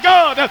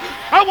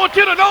I want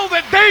you to know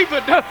that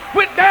David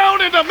went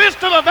down in the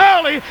midst of the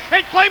valley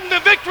and claimed the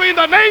victory in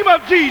the name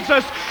of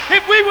Jesus.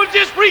 If we would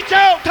just reach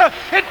out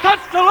and touch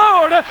the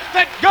Lord,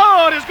 that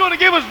God is going to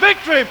give us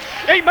victory.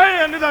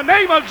 Amen. In the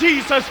name of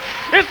Jesus.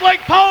 It's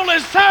like Paul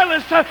and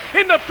Silas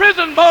in the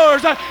prison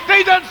bars.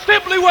 They done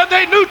simply what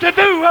they knew to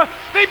do.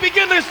 They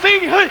began to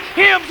sing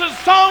hymns and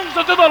songs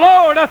unto the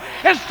Lord.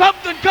 And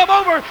something come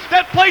over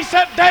that place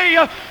that day.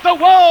 The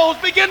walls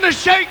began to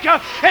shake.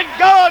 And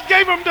God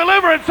gave them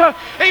deliverance.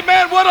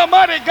 Amen. What a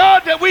mighty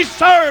God that we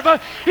serve.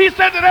 He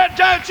said to that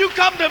giant, you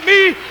come to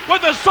me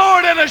with a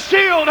sword and a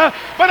shield.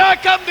 But I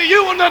come to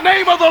you in the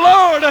name of the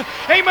Lord.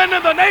 Amen.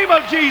 In the name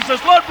of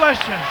Jesus. Lord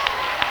bless you.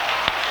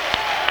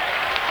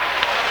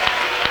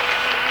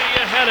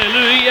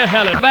 Hallelujah,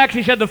 hallelujah. Back,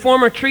 he said, the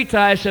former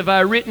treatise have I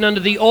written unto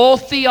thee, O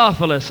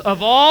Theophilus,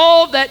 of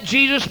all that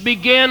Jesus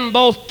began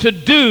both to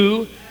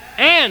do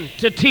and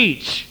to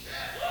teach.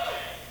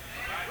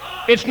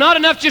 It's not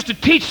enough just to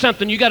teach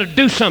something, you got to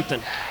do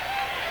something.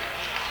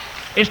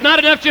 It's not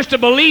enough just to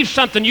believe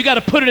something, you got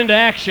to put it into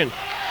action.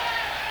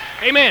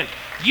 Amen.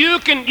 You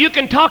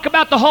can talk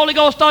about the Holy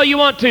Ghost all you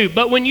want to,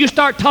 but when you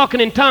start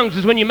talking in tongues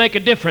is when you make a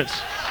difference.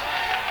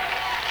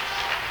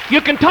 You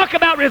can talk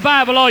about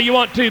revival all you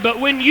want to, but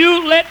when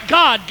you let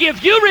God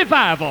give you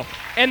revival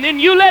and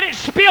then you let it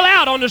spill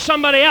out onto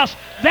somebody else,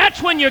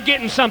 that's when you're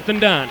getting something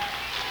done.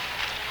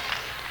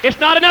 It's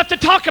not enough to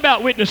talk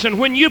about witnessing.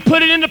 When you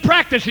put it into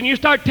practice and you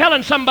start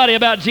telling somebody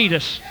about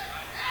Jesus.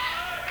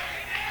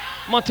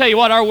 I'm going to tell you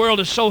what, our world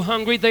is so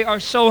hungry. They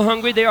are so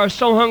hungry. They are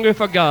so hungry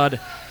for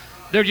God.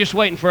 They're just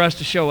waiting for us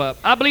to show up.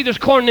 I believe there's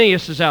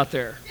Corneliuses out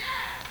there.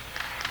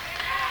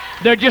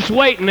 They're just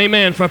waiting,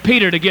 amen, for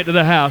Peter to get to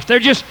the house. They're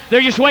just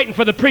waiting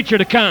for the preacher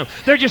to come.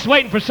 They're just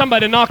waiting for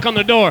somebody to knock on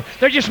the door.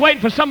 They're just waiting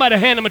for somebody to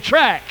hand them a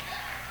tract.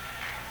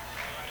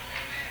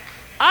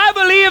 I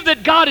believe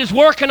that God is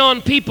working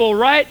on people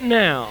right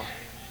now.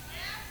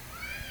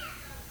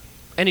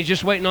 And he's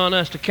just waiting on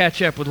us to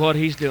catch up with what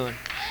he's doing.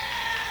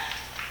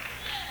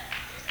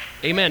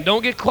 Amen.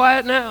 Don't get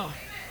quiet now.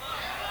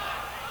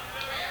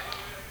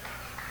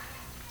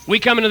 We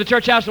come into the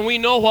church house and we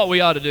know what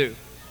we ought to do.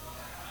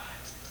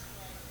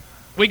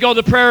 We go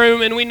to the prayer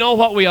room and we know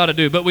what we ought to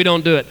do, but we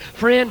don't do it.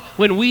 Friend,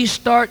 when we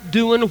start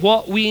doing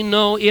what we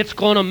know, it's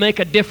going to make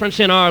a difference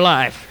in our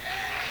life.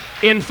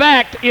 In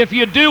fact, if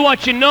you do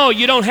what you know,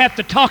 you don't have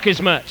to talk as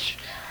much.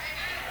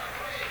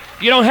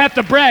 You don't have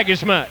to brag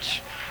as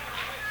much.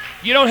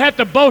 You don't have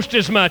to boast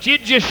as much.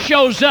 It just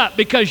shows up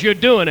because you're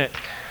doing it.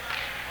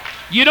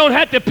 You don't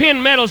have to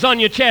pin medals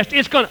on your chest.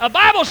 The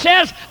Bible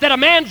says that a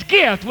man's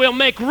gift will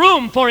make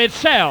room for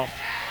itself.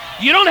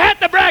 You don't have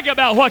to brag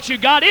about what you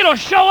got. It'll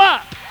show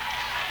up.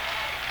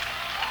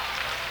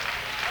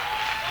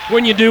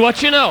 When you do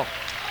what you know.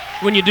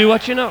 When you do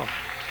what you know.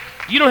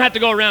 You don't have to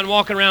go around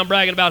walking around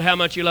bragging about how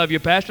much you love your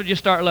pastor. Just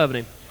start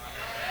loving him.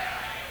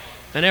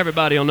 And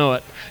everybody will know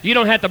it. You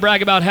don't have to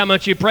brag about how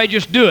much you pray.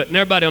 Just do it, and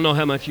everybody will know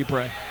how much you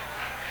pray.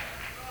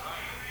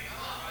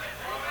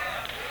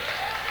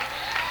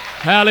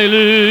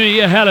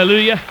 Hallelujah,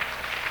 hallelujah.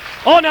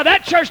 Oh, now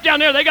that church down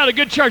there, they got a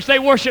good church. They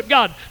worship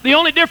God. The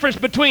only difference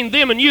between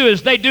them and you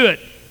is they do it.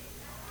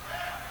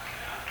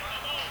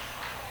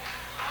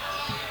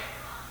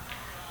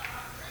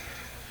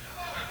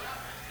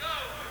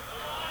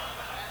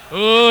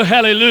 Oh,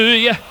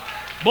 hallelujah.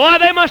 Boy,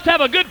 they must have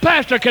a good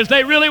pastor because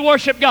they really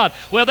worship God.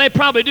 Well, they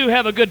probably do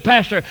have a good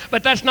pastor,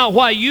 but that's not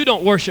why you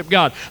don't worship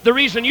God. The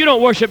reason you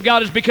don't worship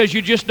God is because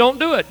you just don't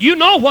do it. You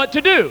know what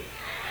to do.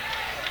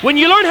 When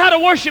you learn how to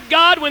worship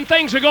God when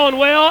things are going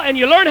well, and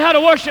you learn how to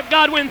worship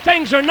God when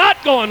things are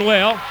not going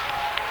well,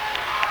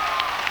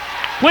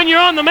 when you're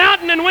on the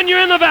mountain and when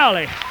you're in the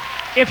valley,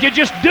 if you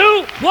just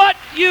do what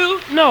you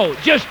know,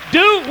 just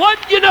do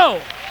what you know.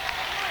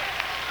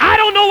 I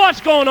don't know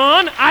what's going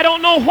on. I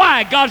don't know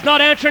why God's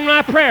not answering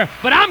my prayer,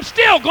 but I'm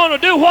still going to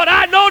do what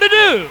I know to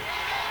do.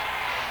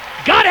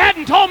 God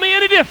hadn't told me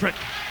any different.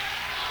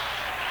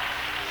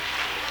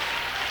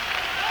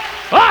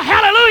 Oh,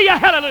 hallelujah,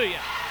 hallelujah.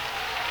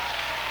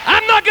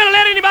 I'm not going to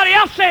let anybody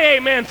else say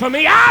amen for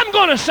me. I'm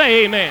going to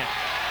say amen.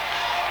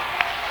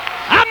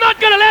 I'm not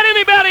going to let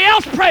anybody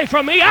else pray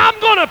for me. I'm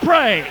going to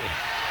pray.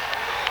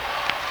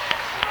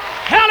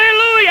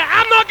 Hallelujah.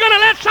 I'm not going to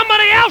let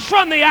somebody else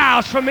run the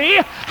aisles for me.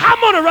 I'm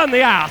going to run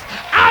the aisles.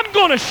 I'm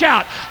going to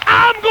shout.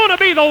 I'm going to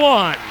be the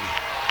one.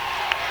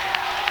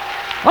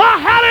 Oh,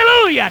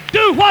 hallelujah.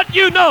 Do what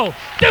you know.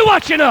 Do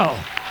what you know.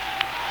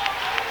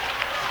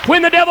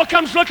 When the devil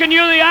comes looking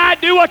you in the eye,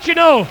 do what you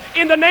know.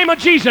 In the name of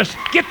Jesus,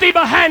 get thee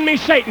behind me,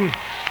 Satan.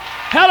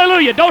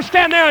 Hallelujah. Don't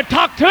stand there and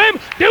talk to him.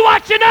 Do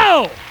what you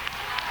know.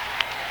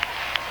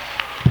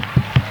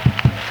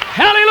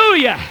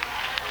 Hallelujah.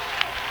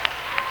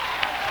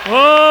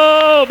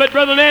 Oh, but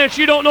Brother Nance,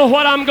 you don't know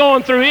what I'm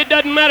going through. It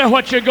doesn't matter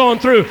what you're going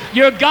through.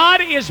 Your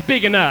God is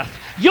big enough.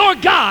 Your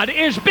God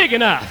is big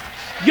enough.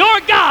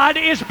 Your God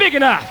is big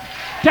enough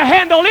to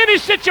handle any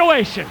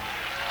situation.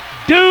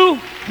 Do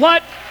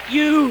what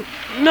you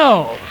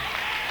know.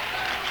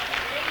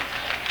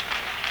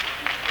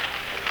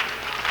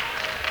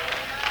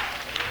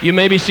 You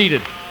may be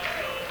seated.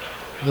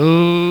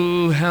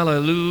 Oh,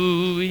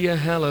 hallelujah,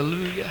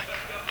 hallelujah.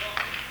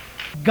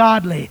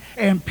 Godly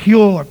and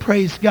pure,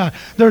 praise God.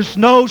 There's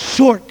no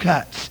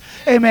shortcuts,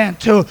 amen,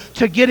 to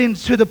getting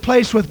to the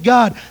place with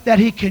God that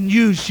he can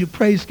use you,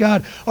 praise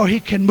God, or he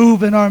can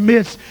move in our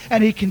midst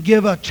and he can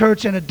give a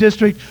church and a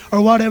district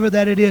or whatever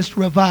that it is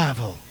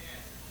revival.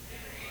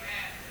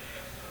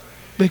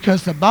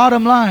 Because the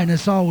bottom line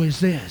is always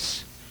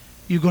this: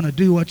 you're going to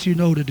do what you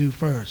know to do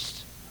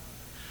first,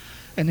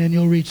 and then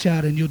you'll reach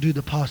out and you'll do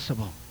the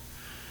possible,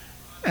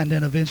 and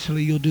then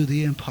eventually you'll do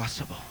the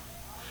impossible.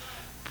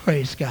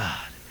 Praise God.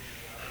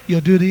 You'll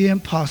do the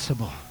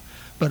impossible,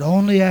 but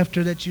only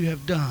after that you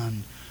have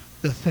done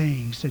the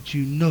things that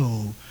you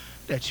know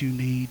that you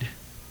need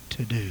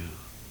to do.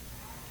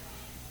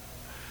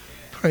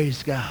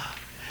 Praise God.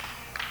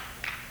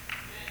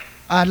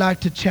 I'd like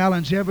to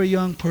challenge every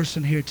young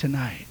person here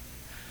tonight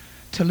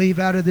to leave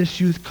out of this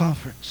youth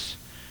conference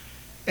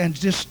and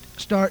just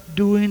start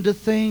doing the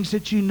things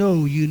that you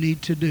know you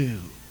need to do.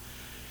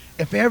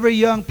 If every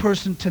young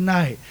person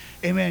tonight,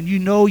 amen, you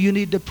know you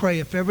need to pray.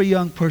 If every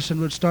young person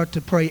would start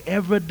to pray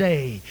every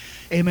day,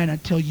 amen,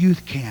 until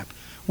youth camp,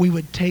 we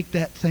would take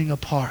that thing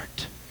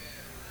apart.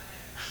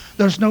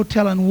 There's no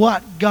telling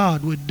what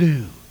God would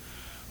do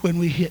when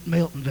we hit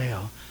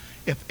Miltonville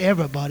if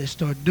everybody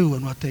started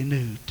doing what they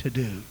knew to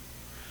do.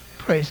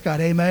 Praise God,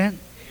 amen?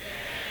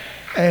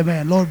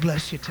 Amen. Lord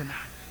bless you tonight.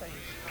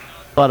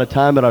 A lot of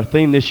time, but our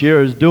theme this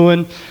year is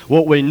doing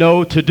what we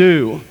know to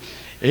do.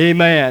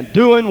 Amen.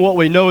 Doing what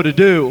we know to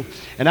do.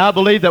 And I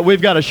believe that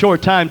we've got a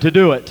short time to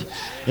do it.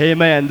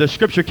 Amen. The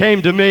scripture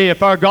came to me,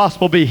 if our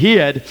gospel be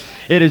hid,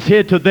 it is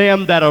hid to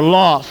them that are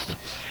lost,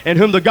 in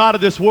whom the God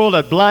of this world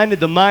hath blinded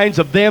the minds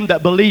of them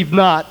that believe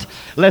not,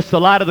 lest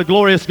the light of the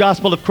glorious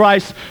gospel of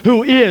Christ,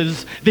 who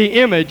is the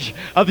image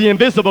of the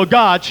invisible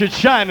God, should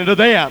shine into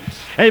them.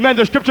 Amen.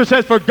 The scripture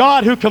says, for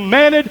God who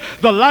commanded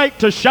the light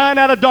to shine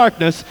out of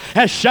darkness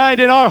has shined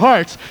in our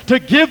hearts to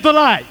give the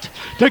light,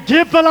 to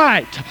give the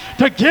light,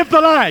 to give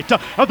the light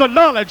of the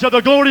knowledge of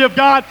the glory of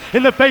God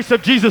in the face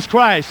of Jesus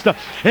Christ.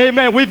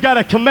 Amen. We've got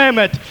a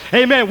commandment.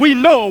 Amen. We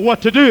know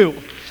what to do.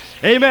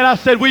 Amen. I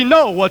said we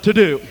know what to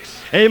do.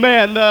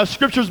 Amen. The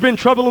scripture's been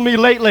troubling me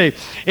lately.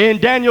 In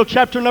Daniel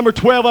chapter number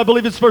 12, I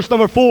believe it's verse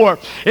number 4,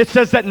 it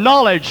says that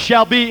knowledge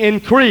shall be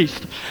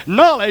increased.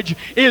 Knowledge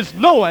is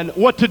knowing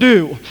what to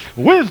do.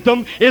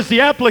 Wisdom is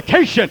the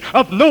application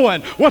of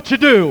knowing what to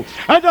do.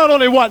 I not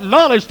only want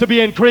knowledge to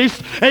be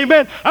increased,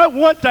 amen, I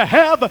want to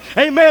have,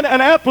 amen, an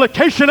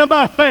application of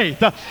my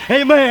faith.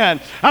 Amen.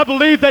 I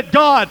believe that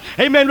God,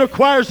 amen,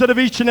 requires that of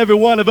each and every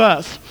one of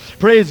us.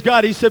 Praise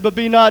God. He said, but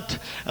be not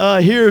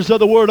hearers of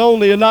the word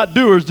only and not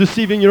doers,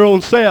 deceiving your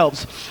own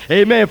selves.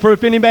 Amen. For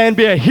if any man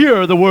be a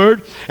hearer of the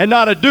word and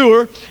not a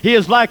doer, he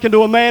is like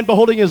unto a man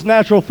beholding his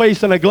natural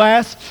face in a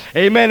glass.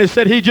 Amen. He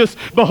said he just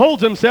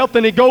beholds himself,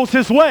 then he goes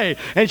his way,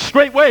 and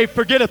straightway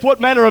forgetteth what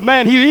manner of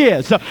man he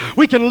is.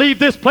 We can leave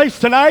this place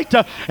tonight,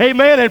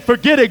 amen, and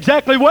forget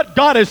exactly what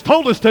God has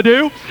told us to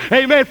do.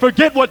 Amen.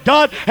 Forget what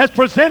God has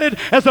presented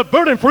as a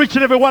burden for each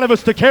and every one of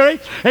us to carry.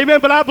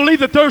 Amen. But I believe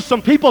that there's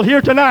some people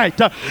here tonight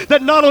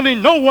that not only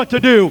know what to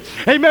do,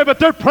 amen, but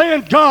they're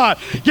praying, God,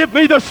 give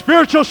me the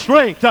spiritual strength.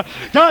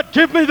 God,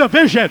 give me the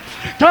vision.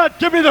 God,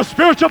 give me the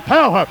spiritual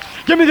power.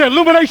 Give me the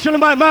illumination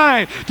of my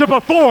mind to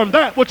perform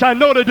that which I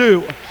know to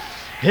do.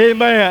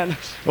 Amen.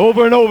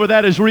 Over and over,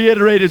 that is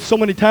reiterated so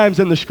many times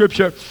in the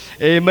scripture.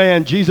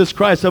 Amen. Jesus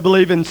Christ, I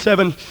believe in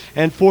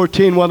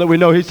 7:14, one that we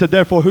know, he said,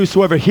 therefore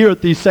whosoever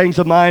heareth these sayings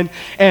of mine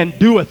and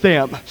doeth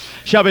them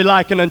shall be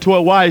likened unto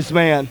a wise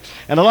man.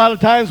 And a lot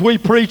of times we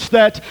preach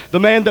that the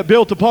man that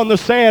built upon the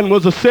sand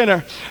was a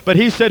sinner. But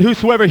he said,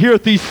 whosoever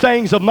heareth these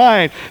sayings of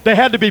mine, they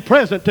had to be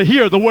present to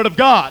hear the word of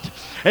God.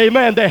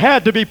 Amen. They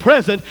had to be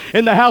present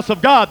in the house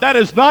of God. That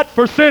is not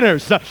for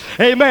sinners.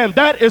 Amen.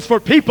 That is for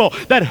people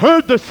that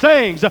heard the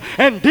sayings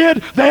and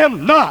did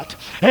them not.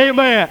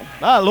 Amen.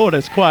 My Lord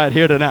is quiet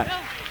here tonight.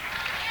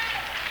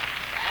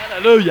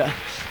 Hallelujah.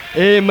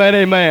 Amen.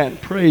 Amen.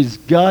 Praise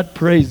God.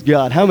 Praise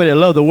God. How many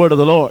love the word of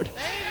the Lord?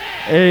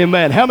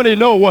 Amen. How many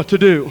know what to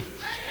do?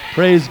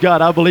 Praise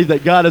God. I believe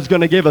that God is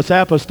going to give us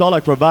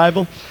apostolic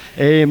revival.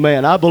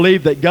 Amen. I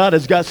believe that God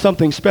has got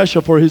something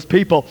special for his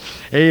people.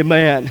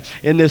 Amen.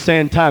 In this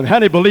end time. How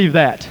many believe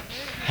that?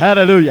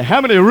 Hallelujah.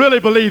 How many really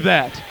believe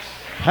that?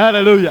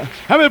 Hallelujah.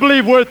 How many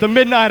believe we're at the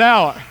midnight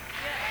hour?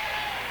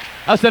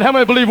 I said, how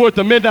many believe we're at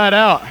the midnight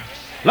hour?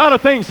 A lot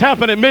of things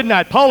happen at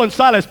midnight. Paul and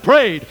Silas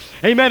prayed.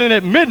 Amen. And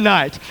at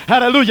midnight,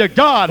 hallelujah,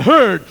 God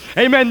heard,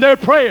 amen, their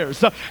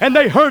prayers. And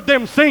they heard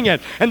them singing.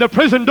 And the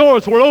prison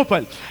doors were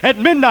open. At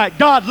midnight,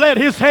 God led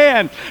his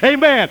hand,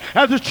 amen,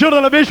 as the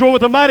children of Israel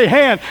with a mighty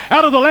hand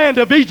out of the land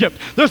of Egypt.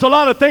 There's a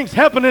lot of things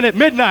happening at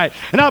midnight.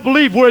 And I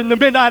believe we're in the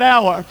midnight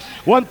hour.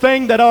 One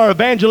thing that our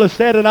evangelist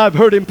said, and I've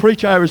heard him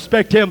preach, I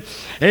respect him,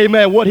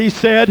 amen, what he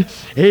said,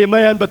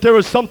 amen. But there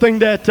was something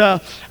that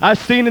I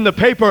seen in the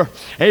paper,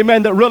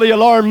 amen, that really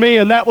alarmed me.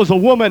 And that was a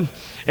woman,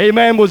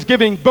 amen, was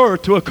giving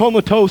birth to a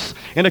comatose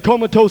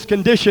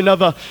condition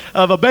of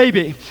a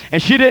baby.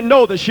 And she didn't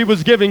know that she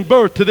was giving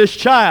birth to this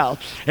child.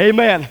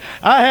 Amen.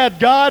 I had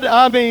God,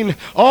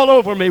 all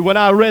over me when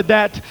I read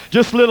that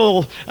just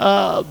little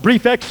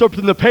brief excerpt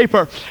in the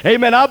paper.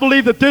 Amen. I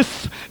believe that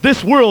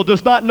this world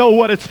does not know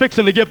what it's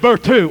fixing to give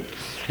birth to.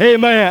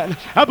 Amen.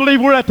 I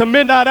believe we're at the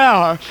midnight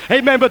hour.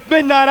 Amen. But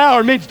midnight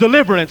hour means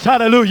deliverance.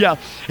 Hallelujah.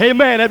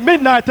 Amen. At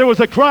midnight there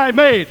was a cry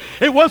made.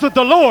 It wasn't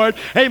the Lord.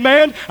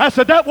 Amen. I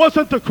said that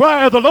wasn't the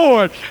cry of the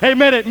Lord.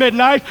 Amen. At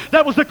midnight,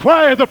 that was the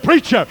cry of the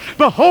preacher.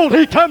 Behold,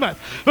 he cometh.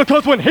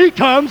 Because when he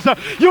comes,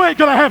 you ain't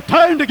going to have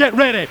time to get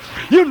ready.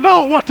 You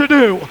know what to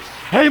do.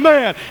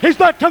 Amen. He's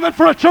not coming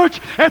for a church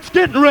that's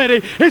getting ready.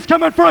 He's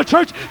coming for a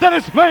church that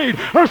has made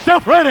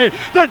herself ready,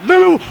 that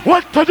knew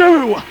what to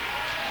do.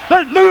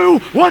 That knew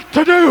what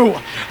to do,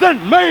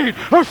 that made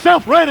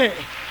herself ready.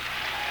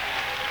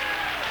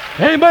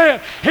 Amen.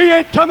 He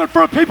ain't coming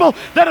for a people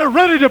that are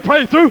ready to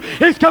pray through.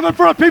 He's coming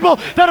for a people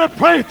that are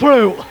pray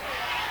through.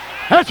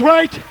 That's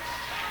right.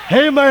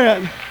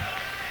 Amen.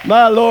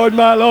 My Lord,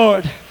 my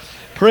Lord.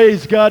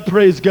 Praise God,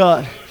 praise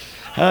God.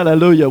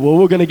 Hallelujah. Well,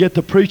 we're going to get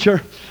the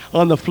preacher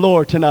on the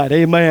floor tonight.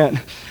 Amen.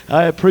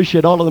 I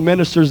appreciate all of the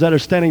ministers that are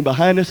standing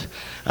behind us.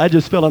 I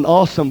just feel an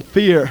awesome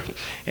fear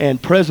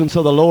and presence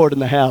of the Lord in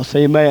the house.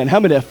 Amen.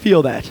 How many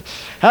feel that?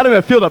 How many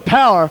feel the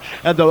power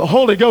of the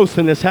Holy Ghost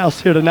in this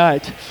house here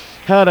tonight?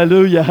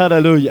 Hallelujah,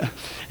 hallelujah.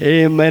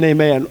 Amen,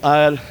 amen.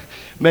 I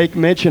make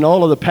mention,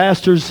 all of the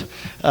pastors,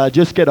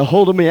 just get a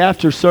hold of me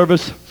after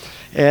service.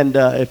 And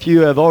if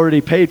you have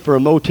already paid for a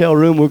motel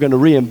room, we're going to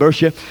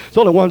reimburse you. There's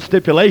only one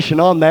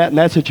stipulation on that, and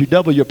that's that you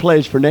double your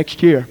pledge for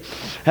next year.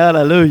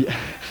 Hallelujah.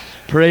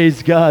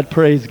 Praise God,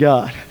 praise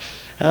God.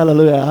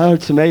 Hallelujah. I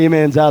heard some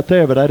amens out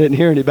there, but I didn't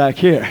hear any back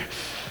here.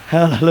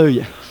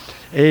 Hallelujah.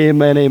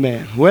 Amen,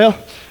 amen. Well,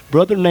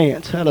 Brother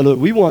Nance, hallelujah.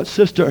 We want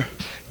Sister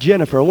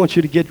Jennifer, I want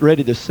you to get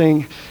ready to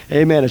sing.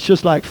 Amen. It's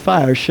just like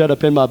fire shut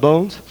up in my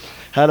bones.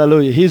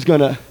 Hallelujah. He's going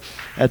to,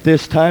 at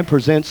this time,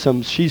 present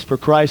some She's for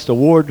Christ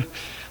award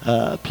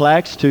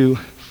plaques to...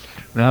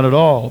 Not at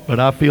all, but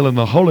I feel in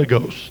the Holy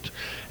Ghost,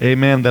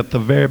 amen, that the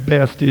very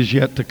best is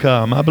yet to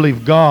come. I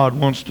believe God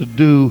wants to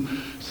do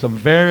some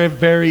very,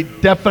 very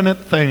definite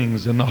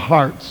things in the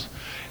hearts,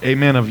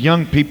 amen, of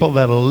young people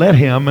that'll let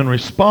him and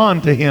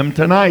respond to him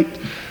tonight.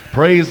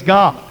 Praise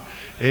God.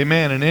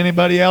 Amen. And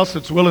anybody else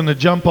that's willing to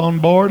jump on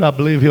board, I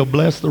believe he'll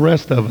bless the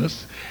rest of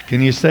us.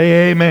 Can you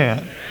say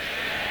amen?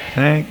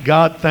 Thank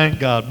God, thank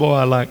God. Boy,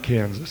 I like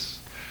Kansas.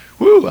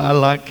 Woo, I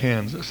like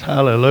Kansas.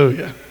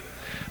 Hallelujah.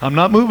 I'm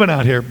not moving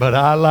out here, but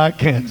I like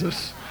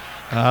Kansas.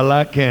 I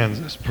like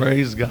Kansas.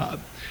 Praise God.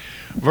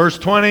 Verse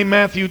 20,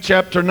 Matthew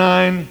chapter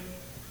 9.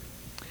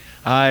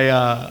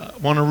 I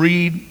want to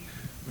read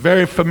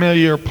very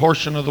familiar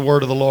portion of the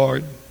word of the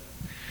Lord.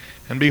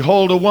 And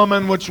behold, a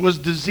woman which was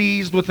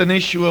diseased with an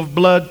issue of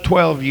blood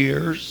 12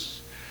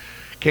 years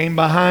came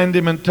behind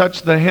him and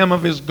touched the hem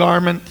of his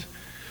garment.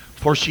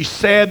 For she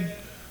said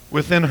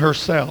within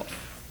herself,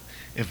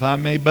 if I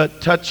may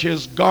but touch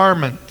his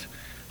garment,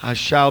 I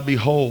shall be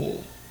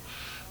whole.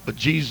 But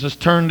Jesus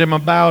turned him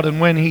about,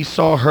 and when he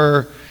saw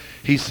her,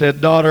 he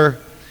said, Daughter,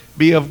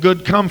 be of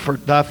good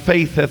comfort. Thy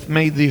faith hath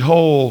made thee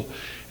whole.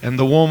 And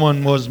the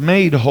woman was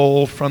made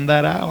whole from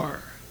that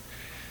hour.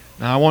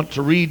 Now I want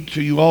to read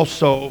to you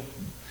also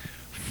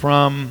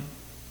from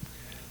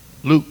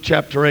Luke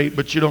chapter 8,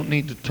 but you don't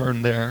need to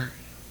turn there.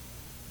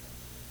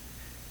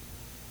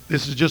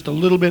 This is just a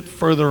little bit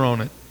further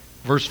on it.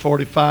 Verse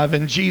 45,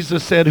 and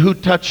Jesus said, Who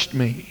touched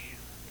me?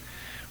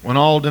 When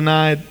all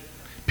denied,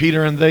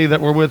 Peter and they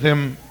that were with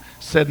him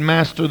said,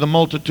 Master, the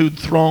multitude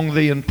throng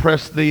thee and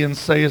press thee, and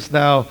sayest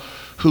thou,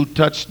 Who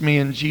touched me?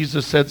 And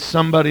Jesus said,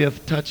 Somebody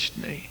hath touched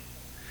me.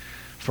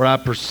 For I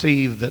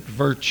perceive that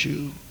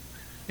virtue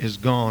is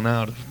gone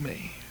out of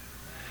me.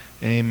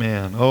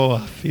 Amen. Oh,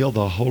 I feel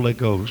the Holy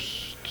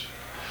Ghost.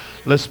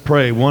 Let's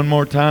pray one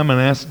more time and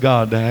ask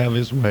God to have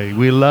his way.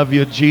 We love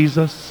you,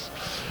 Jesus.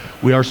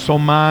 We are so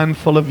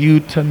mindful of you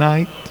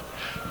tonight.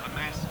 I'm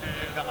asking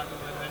God in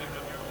the name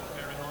of your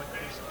very anointed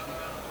priest,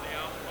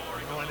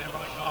 anoint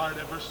every heart,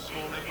 every soul,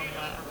 every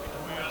mind,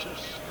 anoint your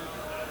spirit.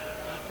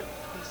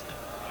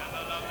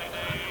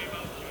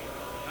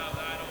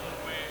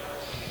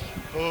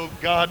 Oh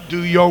God,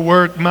 do your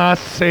work, my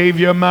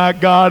Savior, my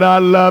God. I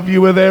love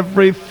you with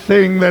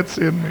everything that's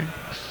in me.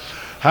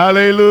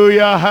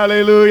 Hallelujah,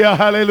 hallelujah,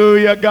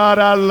 hallelujah. God,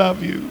 I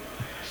love you.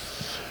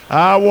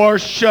 I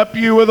worship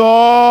you with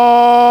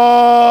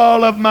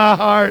all of my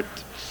heart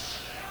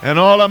and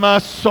all of my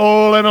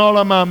soul and all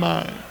of my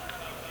mind.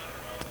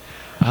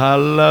 I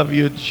love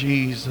you,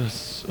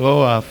 Jesus.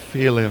 Oh, I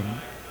feel him.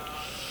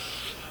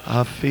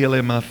 I feel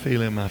him, I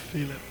feel him, I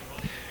feel him.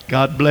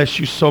 God bless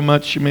you so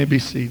much. You may be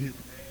seated.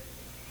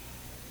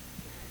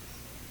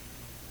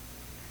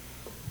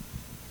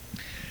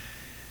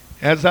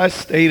 As I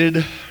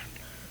stated,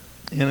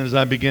 and as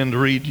I began to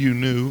read, you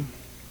knew,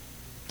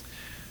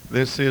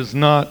 this is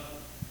not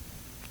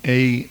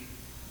a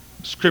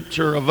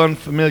scripture of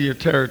unfamiliar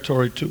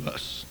territory to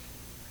us.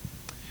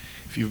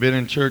 If you've been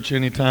in church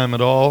any time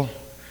at all,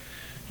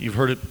 You've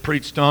heard it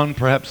preached on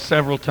perhaps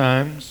several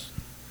times.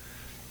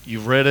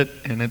 You've read it,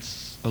 and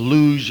its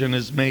allusion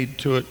is made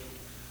to it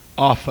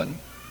often.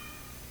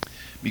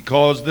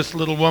 Because this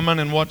little woman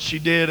and what she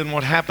did and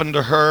what happened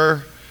to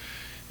her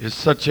is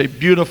such a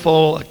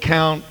beautiful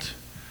account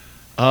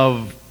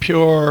of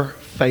pure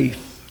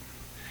faith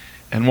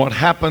and what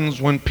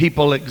happens when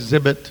people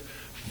exhibit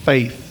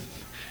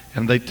faith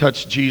and they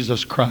touch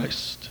Jesus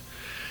Christ.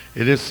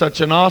 It is such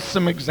an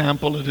awesome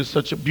example. It is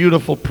such a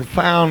beautiful,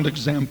 profound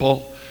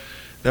example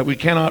that we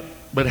cannot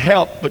but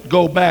help but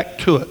go back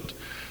to it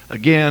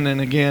again and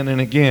again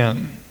and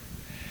again.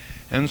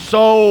 And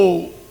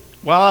so,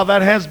 while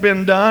that has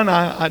been done,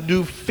 I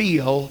do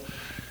feel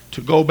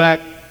to go back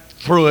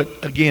through it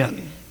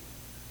again.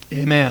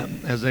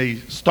 Amen. As a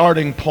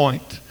starting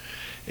point.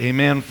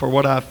 Amen. For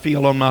what I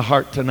feel on my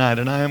heart tonight.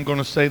 And I am going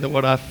to say that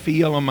what I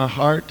feel on my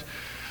heart,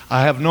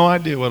 I have no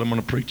idea what I'm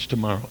going to preach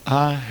tomorrow.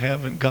 I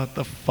haven't got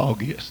the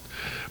foggiest.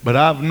 But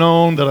I've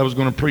known that I was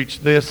going to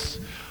preach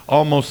this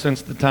almost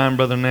since the time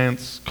Brother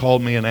Nance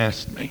called me and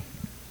asked me.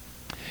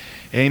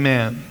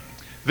 Amen.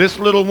 This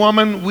little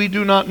woman, we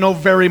do not know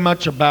very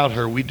much about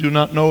her. We do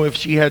not know if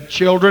she had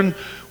children.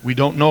 We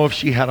don't know if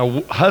she had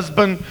a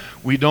husband.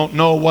 We don't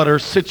know what her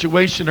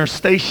situation or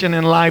station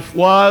in life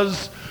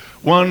was.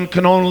 One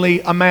can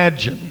only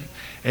imagine.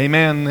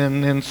 Amen.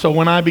 And so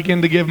when I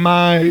begin to give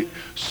my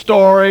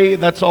story,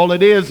 that's all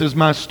it is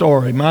my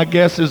story. My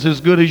guess is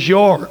as good as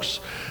yours.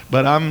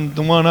 But I'm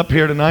the one up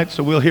here tonight,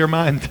 so we'll hear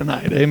mine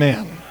tonight.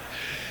 Amen.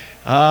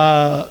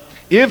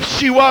 If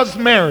she was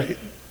married,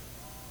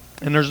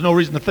 and there's no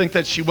reason to think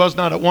that she was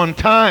not at one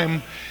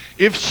time,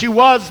 if she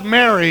was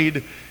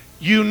married,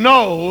 you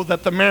know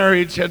that the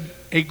marriage had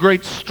a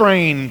great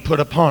strain put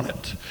upon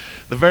it.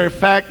 The very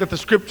fact that the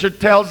scripture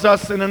tells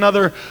us in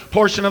another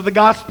portion of the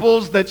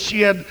Gospels that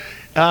she had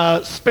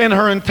spent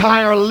her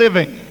entire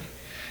living,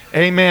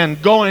 amen,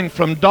 going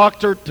from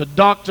doctor to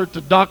doctor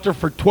to doctor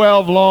for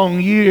 12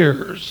 long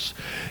years.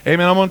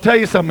 Amen. I'm going to tell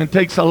you something. It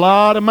takes a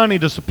lot of money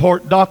to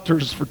support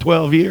doctors for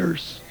 12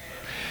 years.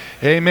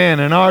 Amen.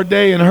 In our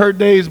day and her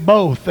days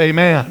both.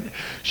 Amen.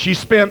 She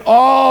spent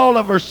all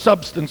of her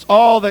substance,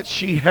 all that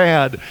she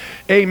had,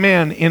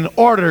 amen, in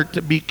order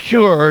to be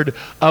cured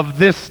of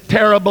this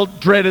terrible,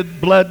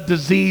 dreaded blood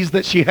disease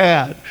that she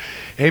had.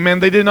 Amen.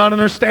 They did not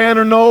understand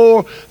or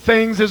know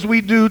things as we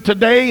do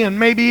today, and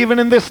maybe even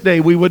in this day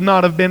we would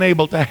not have been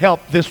able to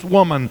help this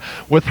woman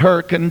with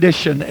her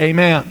condition.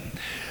 Amen.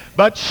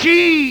 But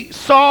she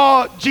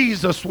saw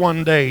Jesus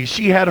one day.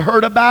 She had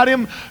heard about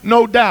him,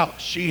 no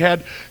doubt. She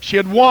had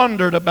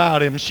wandered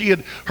about him.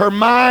 Her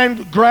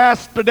mind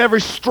grasped at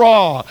every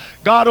straw.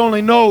 God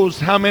only knows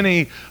how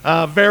many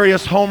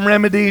various home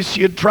remedies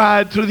she had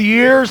tried through the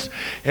years.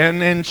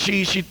 And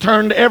she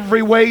turned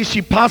every way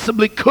she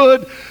possibly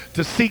could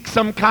to seek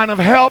some kind of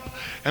help.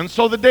 And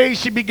so the day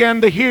she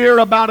began to hear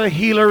about a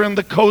healer in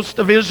the coast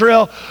of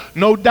Israel,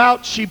 no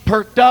doubt she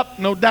perked up.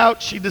 No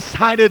doubt she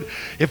decided,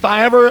 if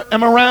I ever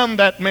am around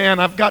that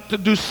man, I've got to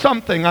do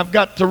something. I've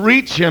got to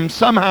reach him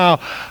somehow.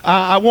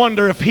 I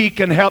wonder if he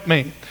can help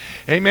me.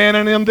 Amen.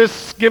 And in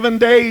this given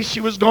day,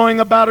 she was going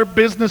about her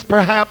business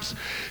perhaps.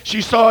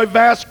 She saw a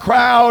vast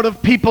crowd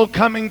of people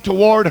coming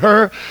toward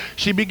her.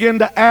 She began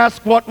to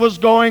ask what was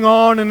going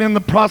on, and in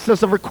the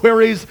process of her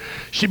queries,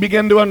 she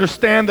began to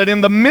understand that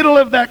in the middle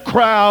of that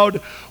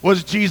crowd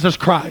was Jesus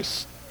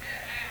Christ.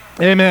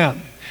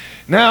 Amen.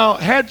 Now,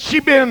 had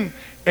she been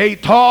a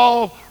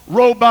tall,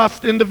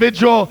 robust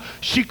individual,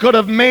 she could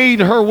have made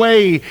her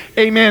way,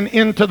 amen,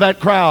 into that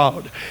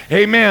crowd.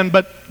 Amen.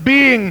 But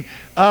being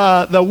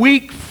the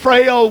weak,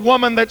 frail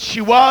woman that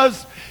she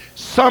was,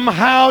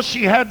 somehow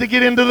she had to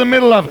get into the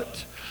middle of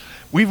it.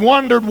 We've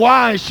wondered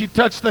why she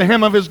touched the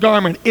hem of his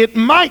garment. It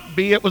might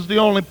be it was the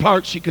only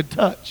part she could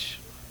touch.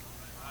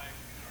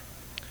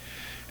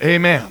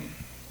 Amen.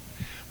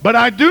 But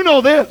I do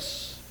know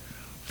this.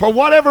 For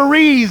whatever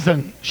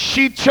reason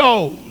she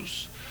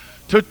chose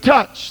to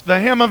touch the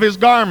hem of his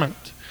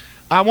garment,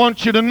 I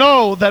want you to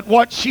know that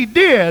what she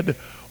did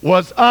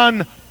was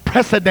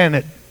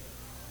unprecedented.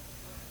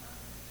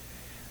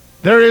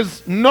 There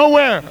is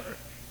nowhere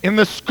in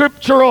the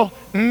scriptural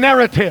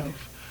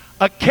narrative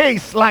a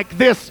case like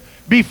this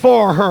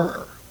before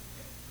her.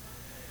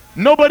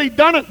 Nobody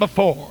done it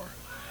before.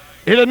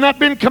 It had not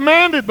been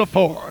commanded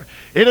before.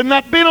 It had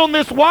not been on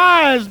this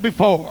wise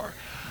before.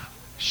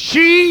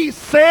 She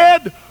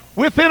said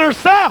within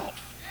herself,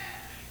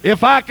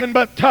 if I can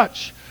but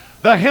touch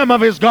the hem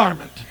of his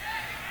garment.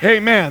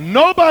 Amen.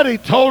 Nobody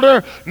told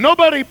her,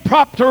 nobody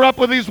propped her up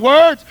with these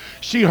words.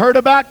 She heard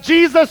about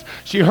Jesus,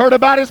 she heard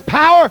about his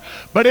power,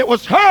 but it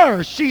was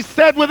her. She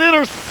said within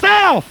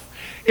herself,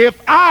 if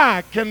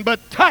I can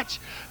but touch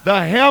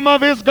the hem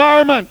of his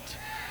garment.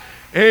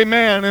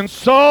 Amen. And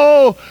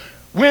so,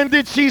 when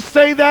did she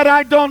say that?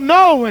 I don't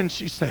know when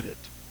she said it.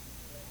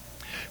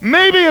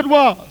 Maybe it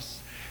was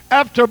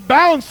after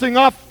bouncing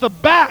off the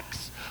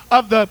backs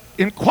of the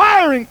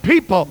inquiring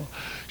people.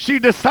 She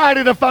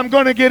decided, if I'm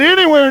going to get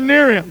anywhere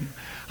near him,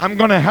 I'm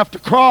going to have to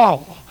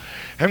crawl.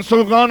 And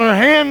so on her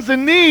hands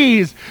and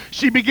knees,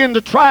 she began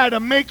to try to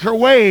make her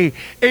way,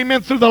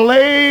 amen, through the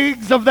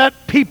legs of that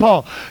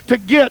people to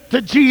get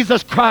to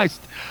Jesus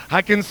Christ.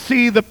 I can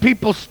see the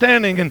people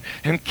standing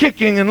and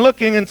kicking and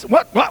looking and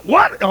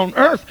what on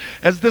earth,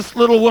 as this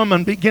little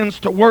woman begins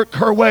to work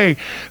her way.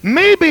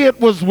 Maybe it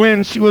was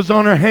when she was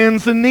on her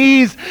hands and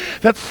knees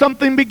that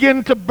something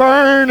began to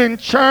burn and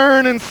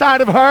churn inside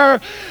of her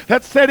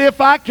that said,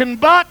 if I can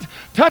but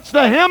touch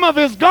the hem of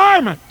his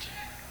garment.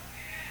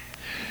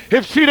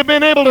 If she'd have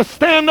been able to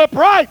stand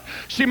upright,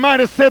 she might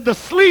have said the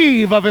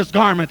sleeve of his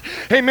garment.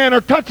 Amen.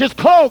 Or touch his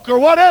cloak or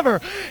whatever.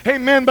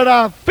 Amen. But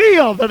I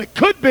feel that it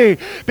could be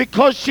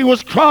because she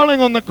was crawling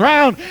on the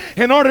ground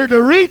in order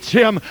to reach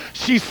him.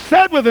 She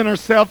said within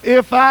herself,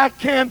 if I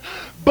can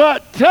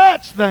but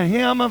touch the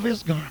hem of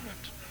his garment.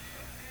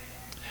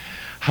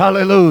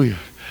 Hallelujah.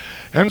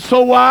 And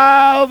so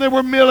while they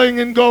were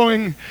milling and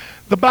going,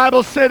 the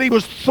Bible said he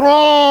was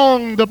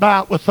thronged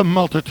about with the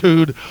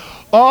multitude.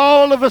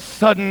 All of a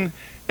sudden,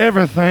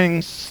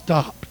 everything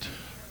stopped.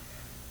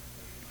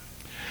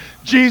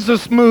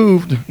 Jesus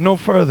moved no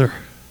further.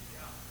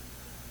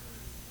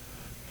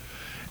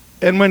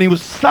 And when he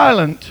was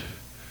silent,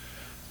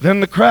 then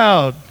the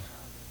crowd,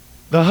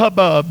 the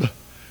hubbub,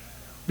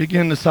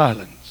 began to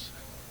silence.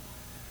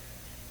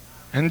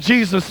 And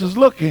Jesus is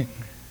looking.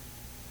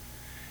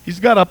 He's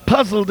got a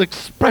puzzled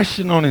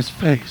expression on his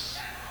face.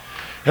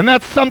 And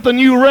that's something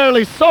you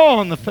rarely saw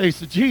on the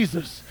face of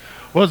Jesus,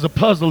 was a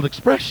puzzled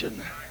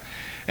expression.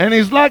 And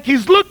he's like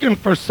he's looking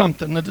for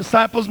something. The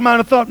disciples might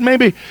have thought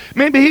maybe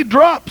he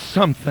dropped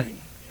something.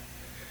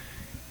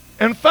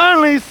 And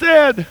finally he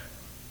said,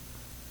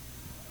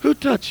 who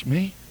touched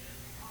me?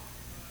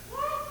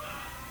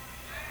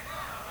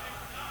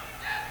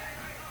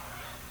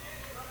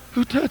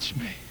 Who touched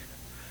me?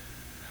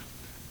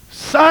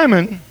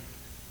 Simon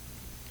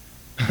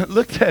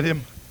looked at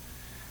him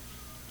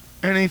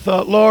and he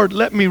thought, Lord,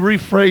 let me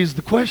rephrase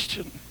the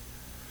question.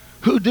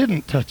 Who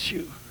didn't touch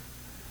you?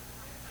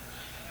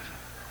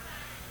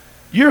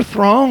 You're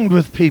thronged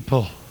with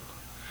people.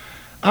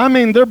 I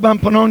mean, they're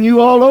bumping on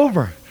you all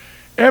over.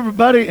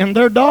 Everybody and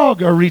their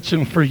dog are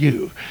reaching for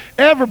you.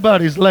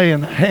 Everybody's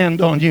laying a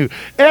hand on you.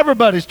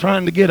 Everybody's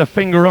trying to get a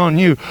finger on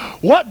you.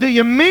 What do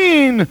you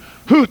mean,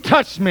 who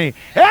touched me?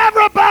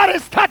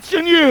 Everybody's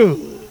touching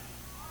you.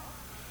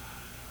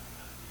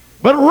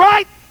 But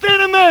right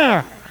then and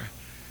there,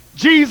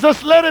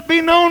 Jesus let it be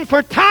known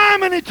for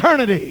time and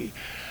eternity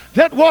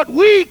that what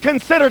we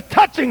consider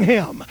touching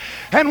him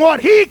and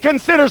what he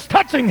considers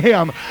touching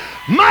him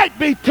might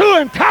be two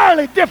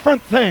entirely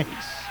different things.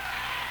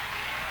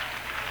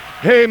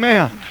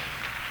 Amen.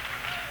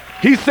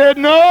 He said,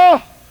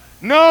 no,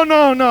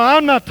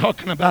 I'm not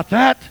talking about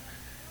that.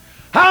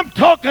 I'm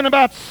talking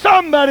about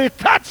somebody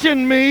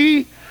touching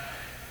me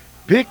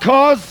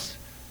because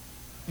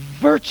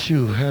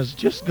virtue has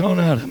just gone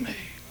out of me.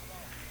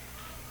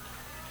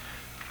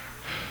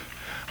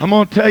 I'm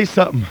going to tell you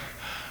something,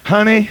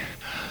 honey.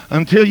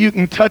 Until you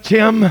can touch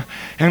him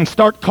and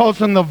start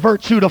causing the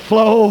virtue to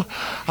flow,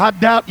 I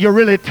doubt you're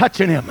really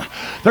touching him.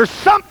 There's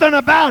something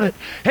about it.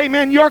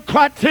 Amen. Your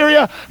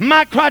criteria,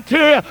 my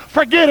criteria,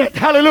 forget it.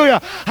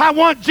 Hallelujah. I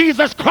want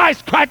Jesus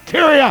Christ's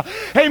criteria.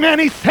 Amen.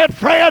 He said,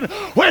 Fred,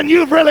 when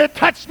you've really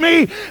touched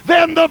me,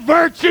 then the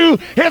virtue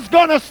is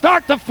going to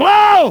start to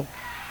flow.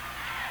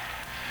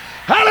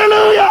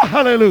 Hallelujah.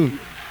 Hallelujah.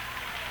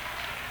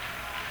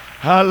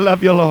 I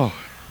love you, Lord.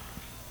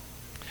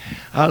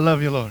 I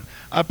love you, Lord.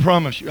 I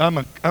promise you,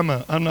 I'm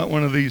not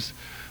one of these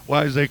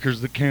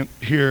wiseacres that can't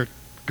hear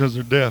because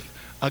they're deaf.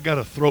 I got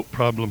a throat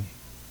problem.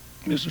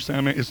 Mr.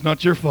 Sammy, it's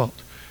not your fault.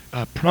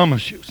 I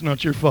promise you, it's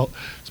not your fault.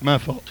 It's my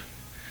fault.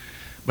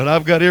 But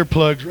I've got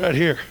earplugs right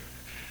here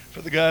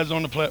for the guys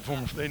on the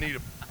platform if they need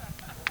them.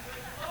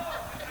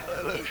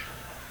 Hallelujah.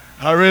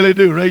 I really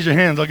do. Raise your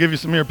hands. I'll give you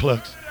some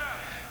earplugs.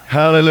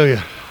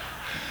 Hallelujah.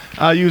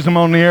 I'll use them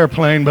on the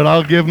airplane, but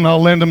I'll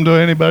lend them to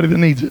anybody that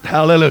needs it.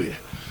 Hallelujah.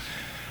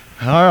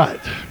 All right.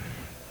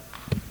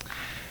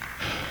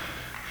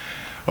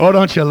 Oh,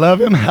 don't you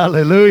love him?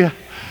 Hallelujah.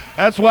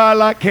 That's why I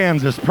like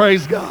Kansas.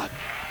 Praise God.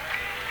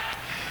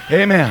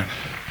 Amen.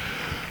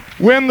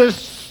 When the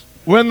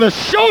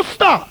show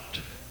stopped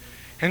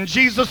and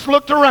Jesus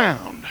looked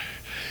around,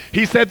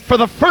 he said, for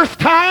the first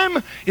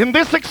time in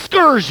this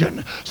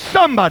excursion,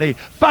 somebody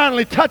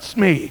finally touched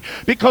me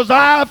because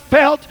I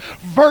felt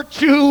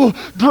virtue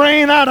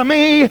drain out of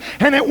me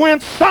and it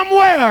went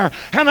somewhere,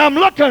 and I'm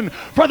looking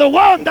for the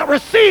one that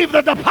received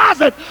the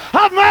deposit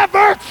of my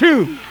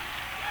virtue.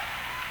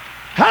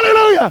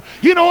 Hallelujah.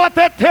 You know what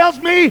that tells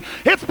me?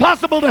 It's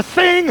possible to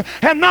sing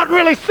and not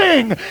really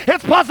sing.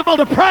 It's possible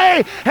to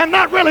pray and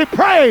not really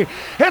pray.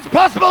 It's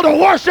possible to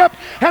worship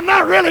and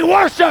not really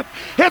worship.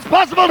 It's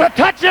possible to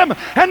touch him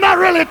and not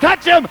really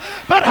touch him.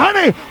 But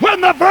honey, when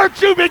the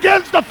virtue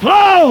begins to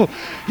flow,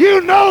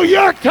 you know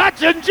you're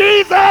touching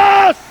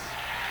Jesus.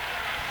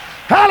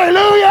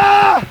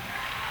 Hallelujah.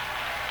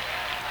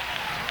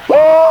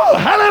 Woo,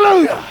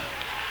 hallelujah.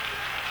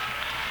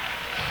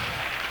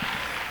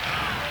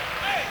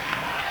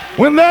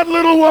 When that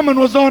little woman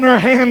was on her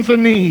hands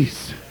and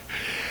knees,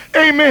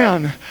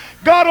 Amen.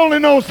 God only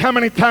knows how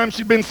many times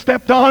she'd been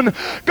stepped on.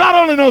 God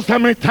only knows how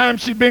many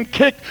times she'd been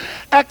kicked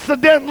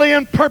accidentally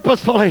and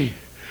purposefully.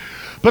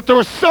 But there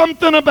was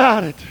something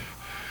about it.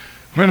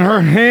 When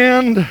her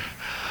hand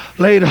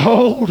laid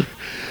hold,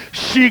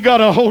 she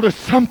got a hold of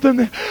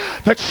something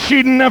that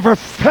she'd never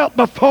felt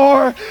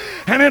before,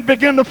 and it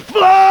began to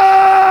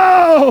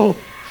flow.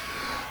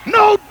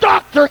 No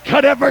doctor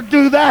could ever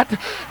do that.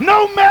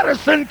 No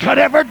medicine could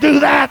ever do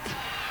that.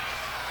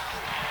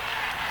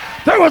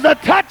 There was a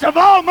touch of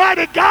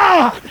Almighty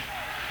God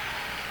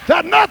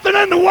that nothing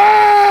in the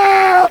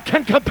world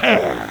can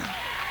compare.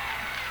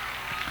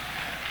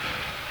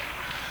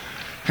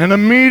 And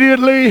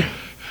immediately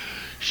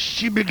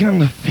she began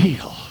to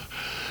feel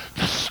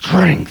the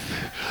strength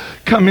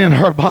come in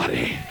her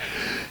body.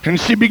 And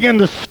she began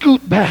to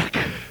scoot back.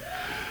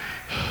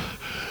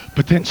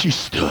 But then she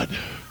stood.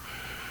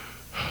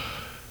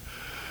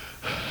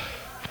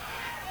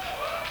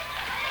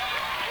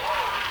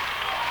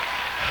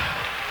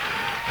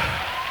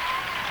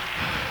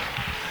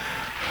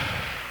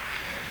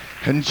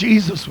 And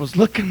Jesus was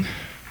looking.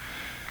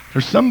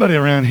 There's somebody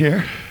around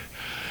here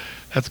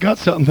that's got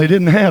something they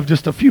didn't have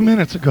just a few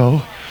minutes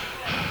ago,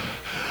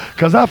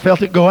 because I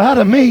felt it go out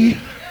of me,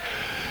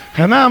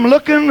 and I'm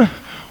looking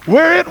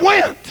where it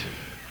went.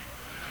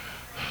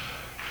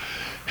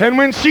 And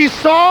when she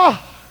saw,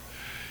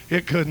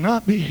 it could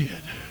not be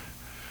hid.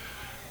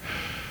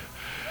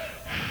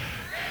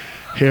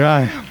 Here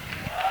I am.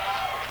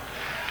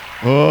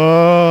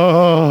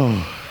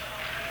 Oh,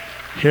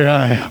 here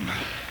I am.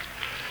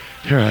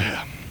 Here I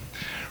am.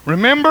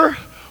 Remember,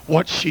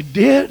 what she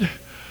did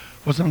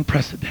was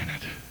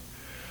unprecedented.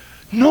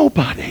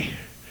 Nobody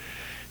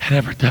had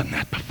ever done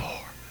that before.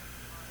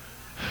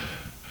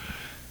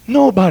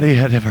 Nobody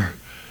had ever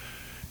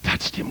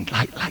touched him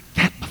like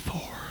that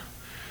before.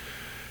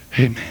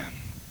 Amen.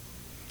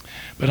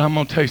 But I'm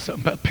going to tell you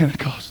something about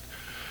Pentecost.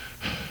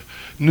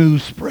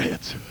 News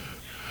spreads.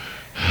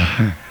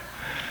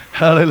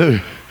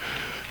 Hallelujah.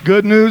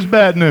 Good news,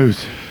 bad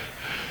news.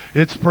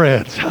 It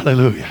spreads.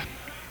 Hallelujah.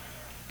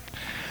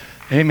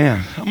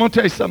 Amen. I'm going to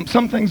tell you something.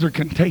 Some things are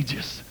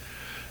contagious.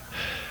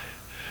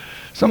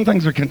 Some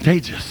things are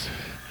contagious.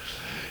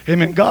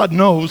 Amen. God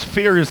knows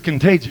fear is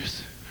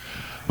contagious.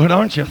 But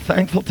aren't you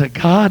thankful to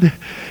God,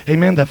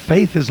 amen, that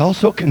faith is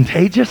also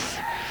contagious?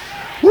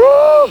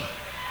 Woo!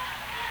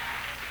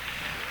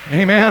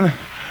 Amen.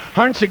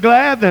 Aren't you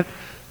glad that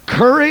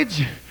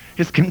courage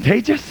is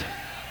contagious?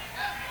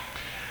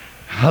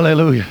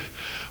 Hallelujah.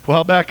 A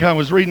while back I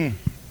was reading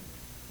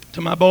to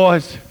my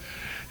boys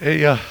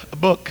a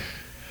book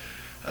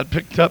I'd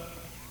picked up,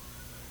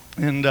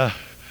 and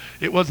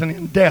it wasn't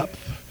in depth,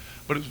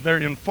 but it was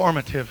very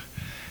informative,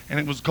 and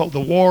it was called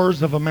The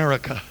Wars of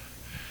America,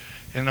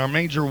 and our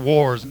major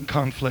wars and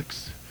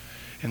conflicts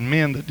and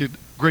men that did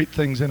great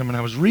things in them. And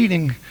I was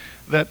reading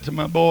that to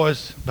my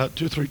boys about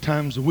 2 or 3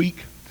 times a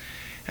week,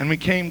 and we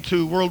came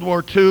to World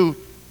War II,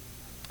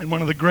 and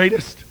one of the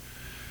greatest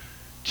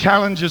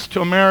challenges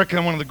to America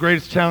and one of the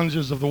greatest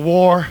challenges of the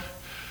war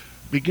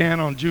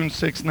began on June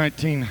 6,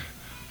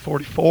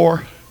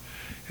 1944.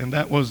 And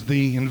that was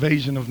the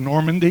invasion of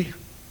Normandy.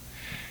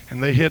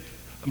 And they hit,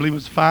 I believe it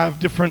was 5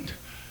 different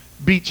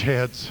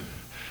beachheads,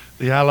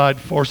 the Allied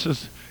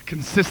forces,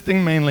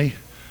 consisting mainly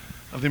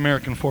of the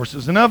American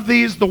forces. And of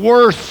these, the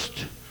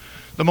worst,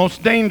 the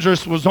most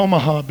dangerous was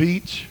Omaha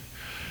Beach,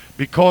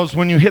 because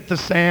when you hit the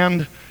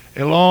sand,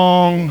 a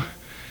long,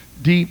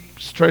 deep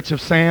stretch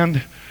of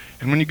sand,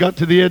 and when you got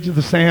to the edge of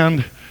the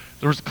sand,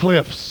 there was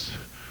cliffs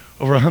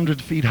over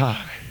 100 feet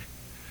high.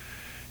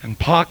 And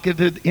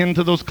pocketed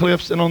into those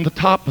cliffs, and on the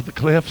top of the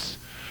cliffs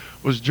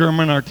was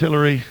German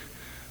artillery,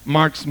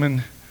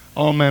 marksmen,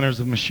 all manners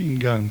of machine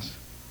guns.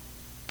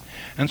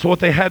 And so what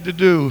they had to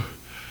do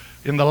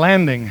in the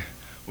landing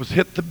was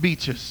hit the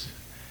beaches,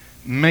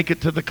 make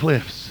it to the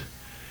cliffs,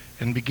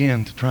 and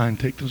begin to try and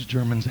take those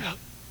Germans out.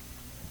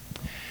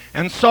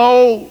 And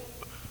so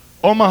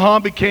Omaha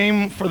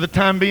became, for the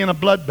time being, a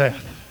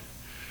bloodbath.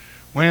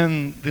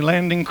 When the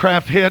landing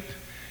craft hit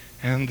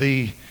and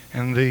the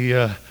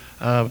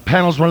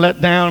panels were let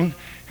down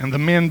and the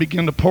men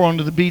began to pour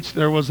onto the beach,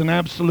 there was an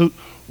absolute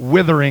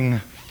withering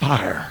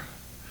fire.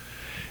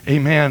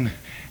 Amen.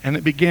 And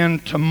it began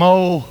to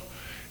mow,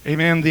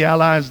 amen, the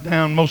Allies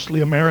down,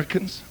 mostly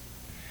Americans.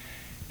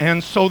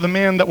 And so the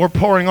men that were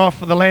pouring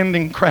off of the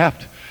landing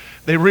craft,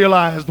 they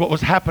realized what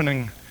was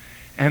happening,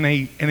 and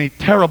a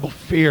terrible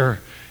fear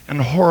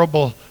and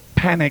horrible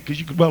panic, as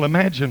you could well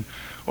imagine,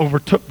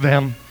 overtook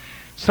them.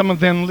 Some of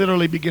them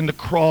literally began to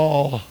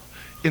crawl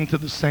into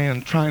the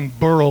sand, try and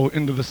burrow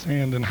into the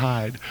sand and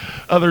hide.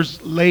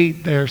 Others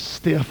laid there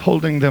stiff,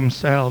 holding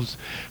themselves,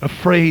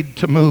 afraid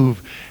to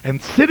move.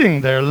 And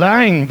sitting there,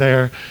 lying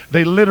there,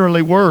 they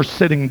literally were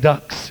sitting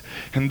ducks.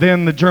 And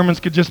then the Germans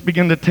could just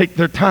begin to take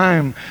their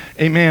time,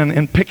 amen,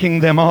 in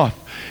picking them off.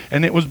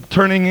 And it was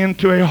turning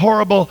into a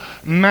horrible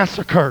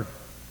massacre.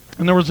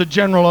 And there was a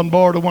general on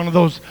board of one of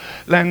those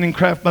landing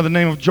craft by the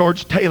name of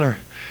George Taylor.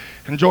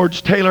 And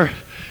George Taylor,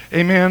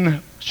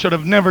 amen, should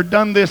have never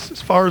done this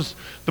as far as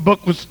the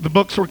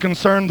books were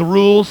concerned, the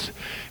rules.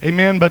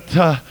 Amen.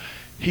 But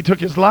he took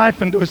his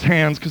life into his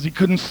hands because he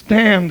couldn't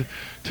stand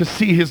to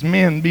see his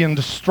men being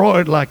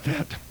destroyed like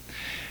that.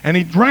 And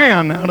he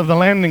ran out of the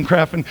landing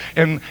craft,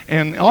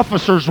 and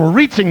officers were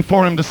reaching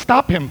for him to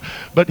stop him,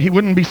 but he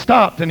wouldn't be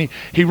stopped. And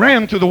he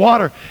ran through the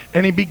water,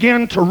 and he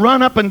began to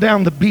run up and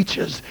down the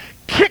beaches,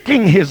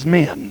 kicking his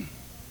men,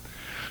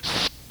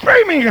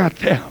 screaming at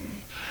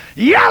them,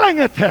 yelling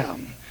at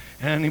them.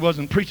 And he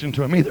wasn't preaching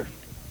to them either.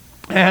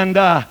 And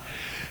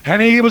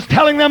he was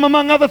telling them,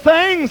 among other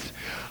things,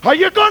 are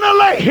you going to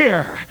lay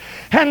here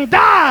and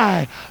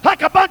die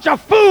like a bunch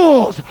of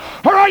fools?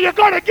 Or are you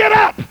going to get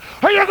up?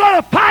 Are you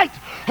going to fight?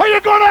 Are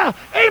you going to,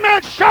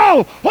 amen,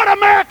 show what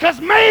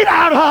America's made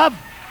out of?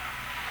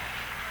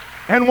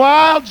 And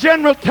while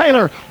General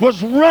Taylor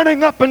was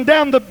running up and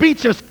down the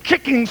beaches,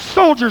 kicking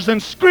soldiers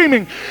and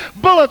screaming,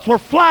 bullets were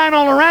flying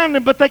all around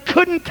him, but they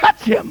couldn't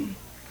touch him.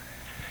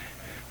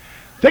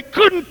 They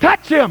couldn't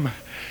touch him.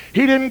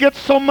 He didn't get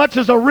so much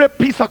as a ripped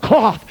piece of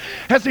cloth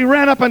as he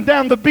ran up and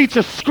down the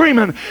beaches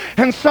screaming.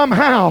 And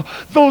somehow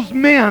those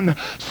men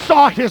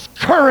saw his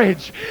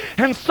courage,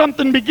 and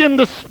something began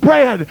to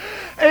spread.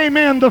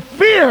 Amen. The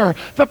fear,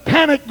 the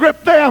panic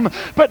gripped them,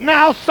 but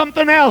now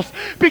something else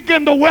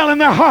began to well in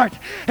their heart.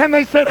 And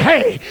they said,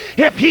 hey,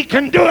 if he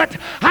can do it,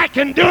 I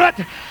can do it.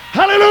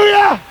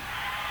 Hallelujah.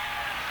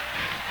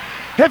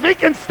 If he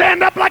can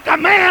stand up like a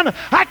man,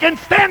 I can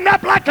stand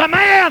up like a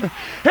man.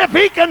 If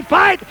he can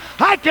fight,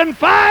 I can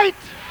fight.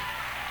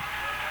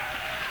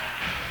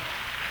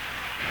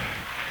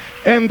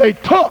 And they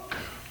took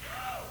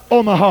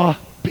Omaha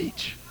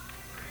Beach.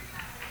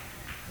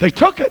 They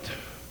took it.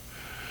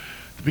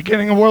 The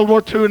beginning of World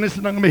War II, and this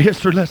is not going to be a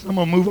history lesson. I'm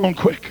going to move on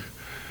quick.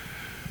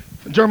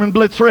 The German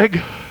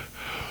Blitzkrieg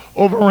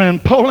overran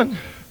Poland,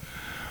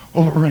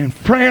 overran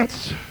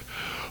France,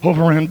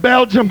 overran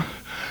Belgium,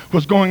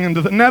 was going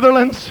into the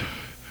Netherlands,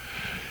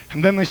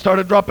 and then they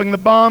started dropping the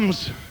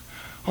bombs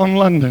on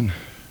London.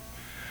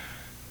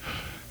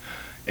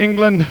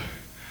 England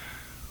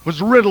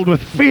was riddled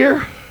with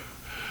fear,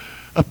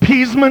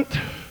 appeasement,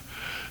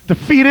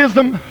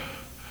 defeatism.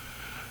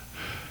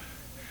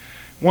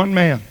 One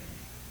man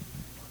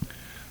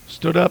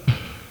stood up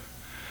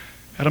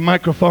at a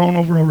microphone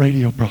over a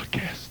radio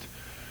broadcast.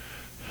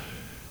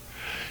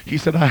 He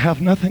said, I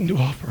have nothing to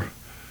offer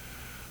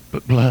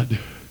but blood,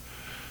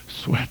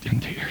 sweat,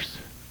 and tears.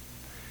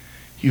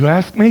 You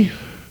ask me,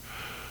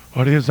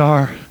 what is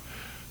our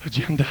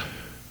agenda?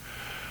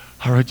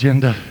 Our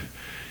agenda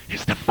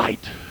is to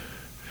fight.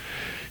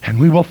 And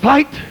we will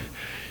fight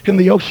in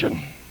the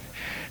ocean.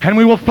 And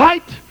we will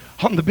fight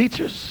on the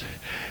beaches.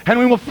 And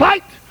we will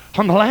fight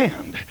on the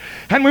land.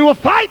 And we will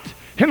fight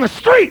in the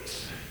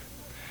streets.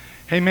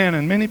 Amen.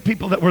 And many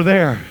people that were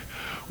there,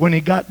 when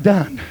he got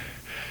done,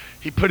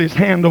 he put his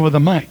hand over the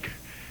mic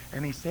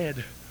and he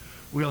said,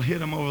 we'll hit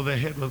them over the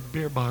head with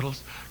beer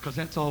bottles because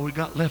that's all we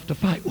got left to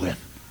fight with.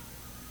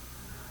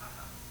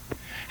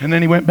 And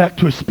then he went back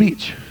to his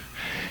speech.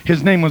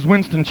 His name was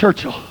Winston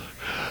Churchill.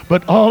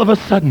 But all of a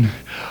sudden,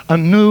 a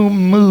new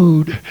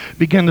mood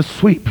began to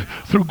sweep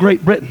through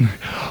Great Britain.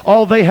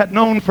 All they had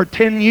known for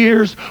 10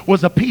 years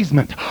was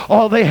appeasement.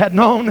 All they had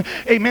known,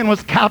 amen,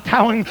 was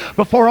kowtowing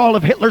before all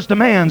of Hitler's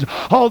demands.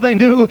 All they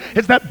knew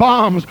is that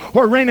bombs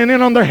were raining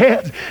in on their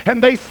heads.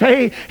 And they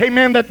say,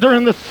 amen, that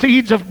during the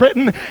siege of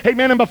Britain,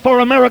 amen, and before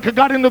America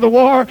got into the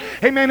war,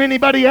 amen,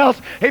 anybody else,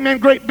 amen,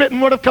 Great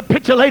Britain would have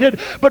capitulated.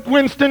 But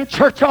Winston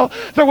Churchill,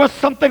 there was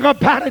something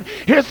about it.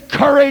 His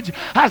courage,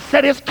 I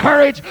said his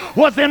courage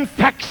was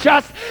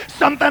infectious.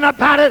 Something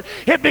about it.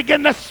 It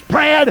began to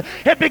spread.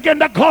 It began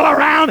to go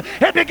around.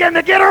 It began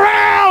to get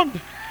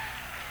around.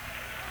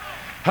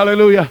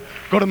 Hallelujah.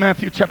 Go to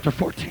Matthew chapter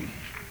 14.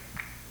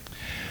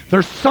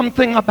 There's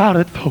something about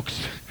it,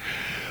 folks.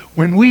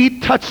 When we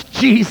touch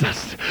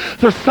Jesus,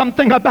 there's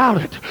something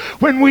about it.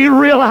 When we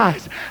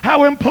realize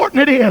how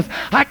important it is.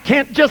 I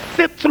can't just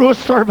sit through a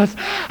service.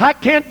 I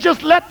can't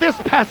just let this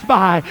pass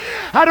by.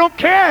 I don't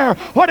care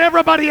what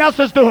everybody else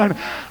is doing.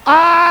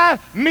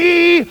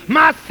 Me,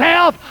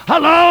 myself,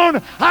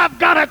 alone, I've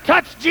got to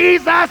touch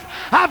Jesus.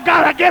 I've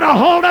got to get a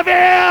hold of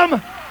him.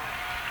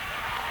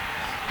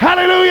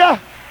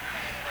 Hallelujah.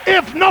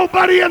 If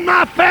nobody in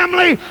my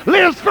family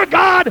lives for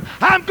God,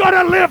 I'm going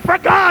to live for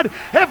God.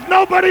 If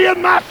nobody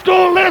in my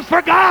school lives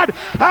for God,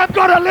 I'm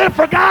going to live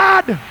for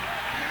God.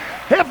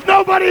 If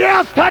nobody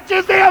else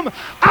touches him,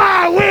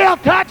 I will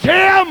touch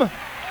him.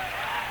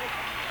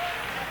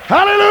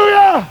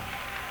 Hallelujah.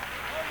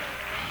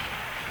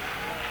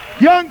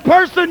 Young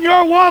person,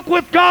 your walk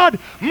with God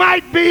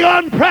might be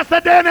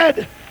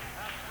unprecedented.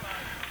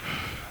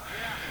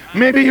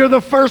 Maybe you're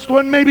the first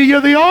one, maybe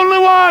you're the only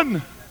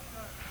one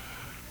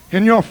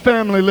in your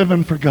family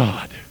living for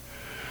God.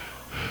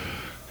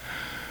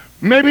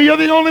 Maybe you're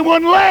the only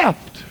one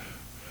left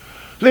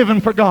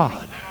living for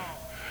God.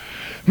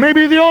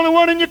 Maybe you're the only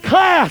one in your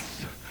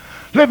class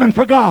living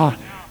for God.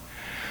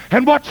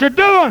 And what you're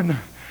doing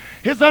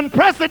is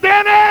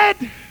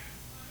unprecedented.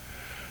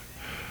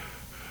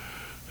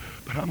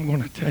 But I'm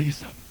going to tell you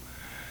something.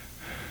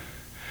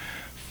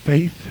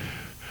 faith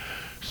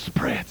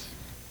spreads.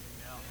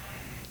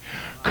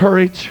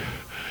 Courage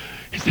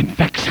is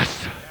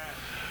infectious.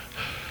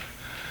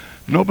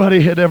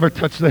 Nobody had ever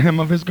touched the hem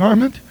of his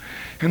garment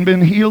and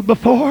been healed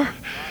before.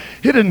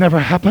 It had never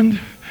happened.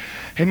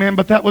 Amen.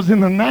 But that was in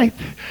the 9th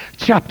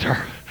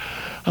chapter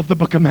of the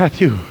book of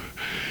Matthew.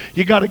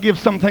 You got to give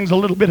some things a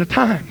little bit of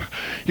time.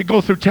 You go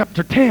through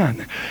chapter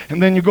 10,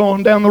 and then you go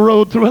on down the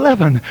road through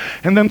 11,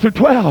 and then through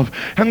 12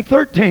 and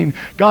 13.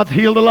 God's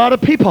healed a lot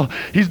of people.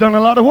 He's done a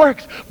lot of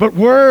works, but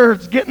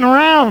word's getting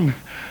around.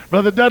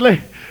 Brother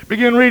Dudley,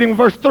 begin reading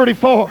verse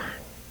 34.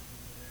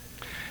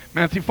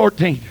 Matthew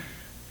 14.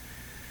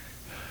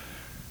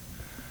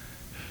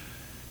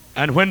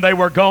 And when they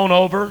were gone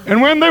over,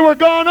 And when they were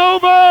gone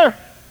over,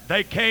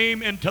 they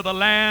came into the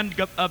land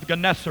of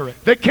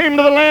Gennesaret. they came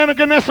to the land of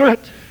Gennesaret.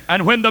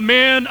 And when the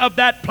men of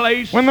that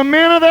place When the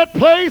men of that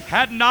place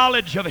had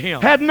knowledge of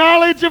him, had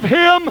knowledge of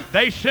him,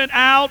 they sent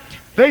out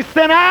they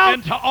sent out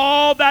into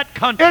all that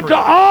country, into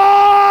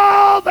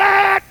all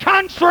that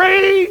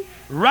country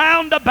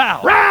round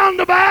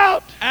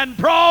about, and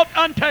brought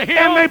unto him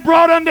and they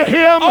brought unto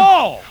him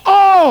all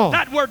all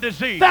that were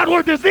diseased, that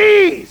were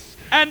diseased,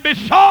 and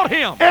besought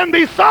him and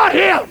besought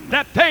him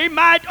that they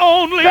might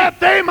only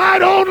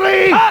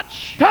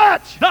touch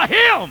the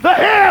hem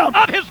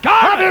of his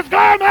garment. his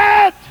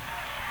garment.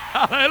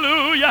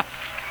 Hallelujah.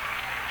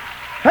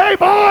 Hey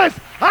boys,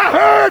 I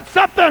heard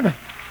something.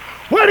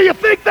 Where do you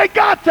think they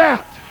got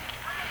that?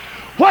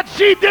 What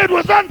she did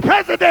was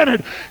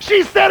unprecedented.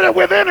 She said it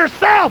within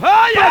herself.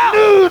 Oh, yeah. The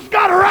news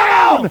got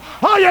around.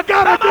 All you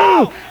gotta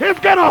do is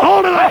get a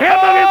hold of the hem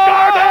of his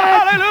garment.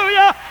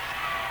 Hallelujah.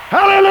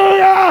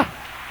 Hallelujah.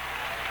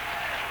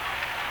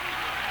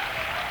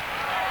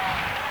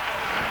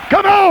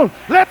 Come on,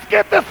 let's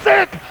get the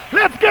sick.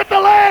 Let's get the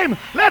lame.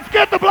 Let's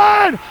get the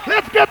blind.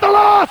 Let's get the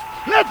lost.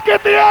 Let's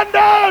get the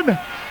undone.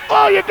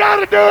 All you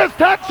gotta do is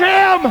touch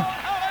him.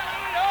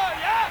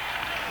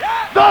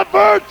 The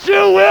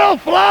virtue will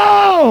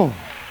flow.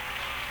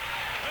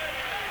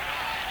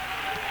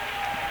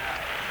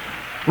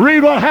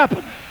 Read what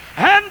happened.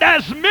 And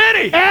as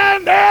many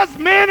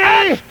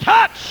as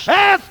touched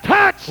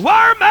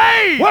were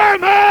made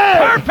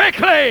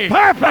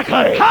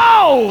perfectly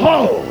whole.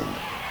 Whole.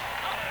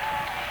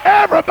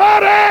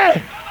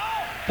 Everybody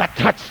that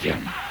touched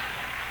him.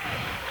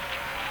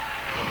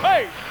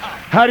 Hey.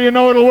 How do you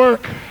know it'll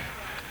work?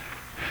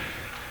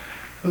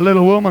 A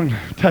little woman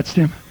touched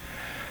him.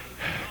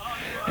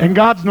 And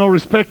God's no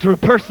respecter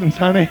of persons,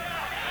 honey.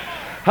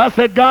 I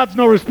said God's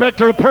no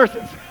respecter of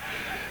persons.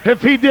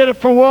 If he did it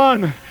for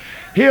one,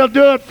 he'll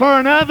do it for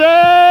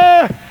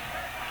another.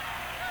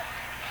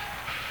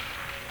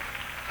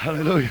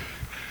 Hallelujah.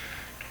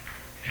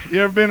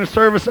 You ever been in a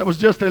service that was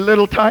just a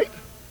little tight?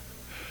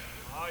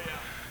 Oh,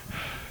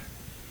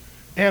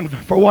 yeah. And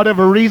for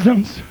whatever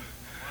reasons,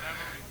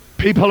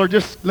 people are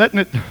just letting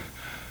it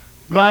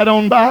glide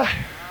on by.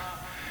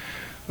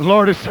 The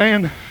Lord is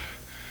saying,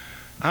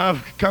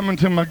 I've come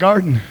into my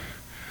garden,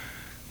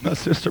 my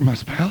sister, my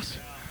spouse.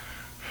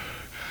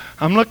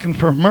 I'm looking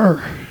for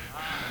myrrh.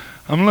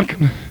 I'm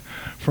looking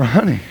for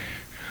honey.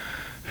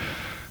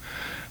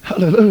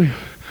 Hallelujah.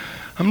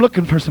 I'm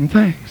looking for some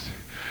things.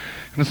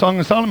 And the Song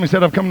of Solomon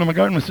said, I've come to my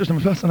garden, my sister,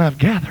 my spouse, and I've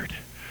gathered.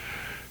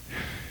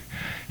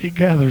 He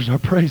gathers our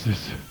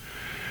praises.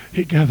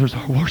 He gathers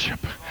our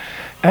worship.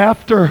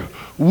 After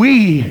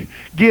we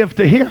give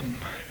to him,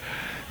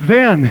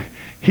 then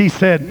he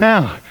said,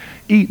 now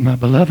eat, my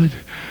beloved,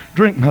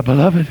 drink, my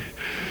beloved.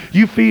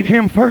 You feed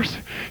him first,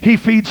 he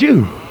feeds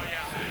you.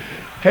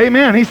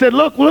 Amen. He said,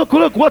 look,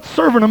 what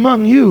servant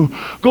among you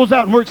goes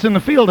out and works in the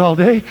field all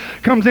day,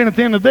 comes in at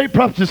the end of the day,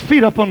 props his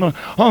feet up on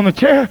the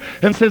chair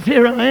and says,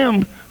 here I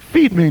am,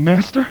 feed me,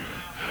 master.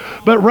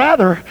 But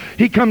rather,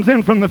 he comes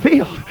in from the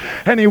field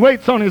and he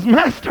waits on his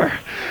master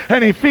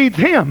and he feeds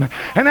him.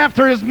 And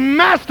after his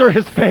master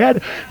is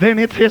fed, then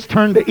it's his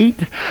turn to eat.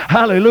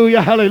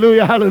 Hallelujah,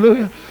 hallelujah,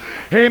 hallelujah.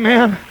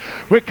 Amen.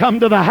 We come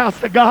to the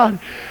house of God.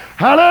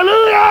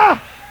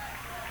 Hallelujah.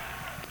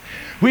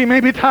 We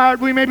may be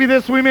tired, we may be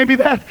this, we may be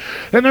that,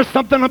 and there's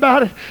something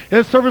about it.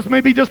 The service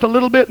may be just a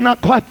little bit not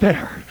quite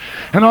there.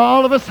 And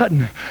all of a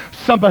sudden,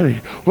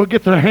 somebody will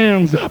get their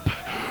hands up.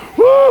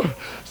 Woo!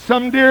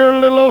 Some dear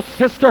little old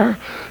sister,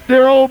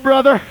 dear old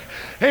brother,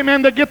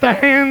 amen, they get their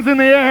hands in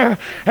the air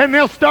and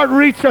they'll start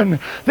reaching.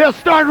 They'll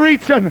start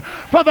reaching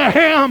for the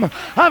hem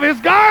of his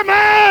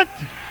garment.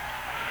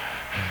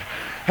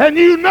 And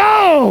you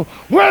know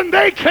when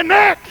they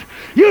connect,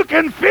 you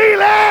can feel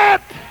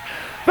it.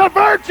 The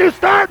virtue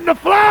starting to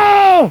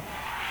flow.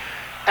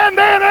 And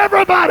then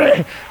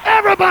everybody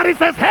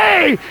says,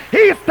 hey,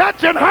 he's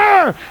touching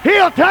her.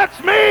 He'll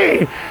touch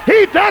me.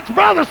 He touched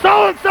brother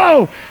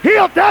so-and-so.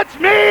 He'll touch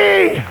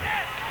me.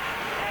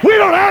 We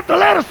don't have to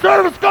let a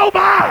service go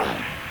by.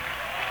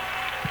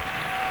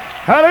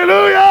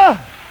 Hallelujah.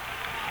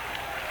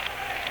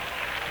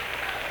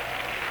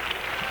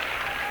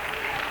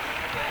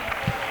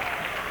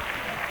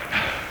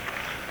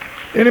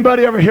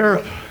 Anybody ever hear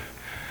of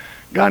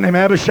a guy named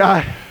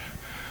Abishai,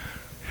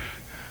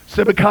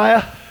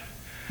 Sibekiah,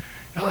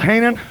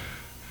 Elhanan?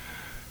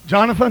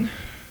 Jonathan,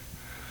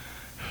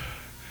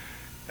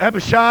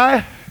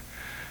 Abishai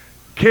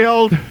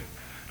killed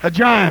a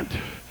giant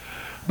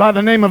by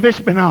the name of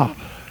Ishmael.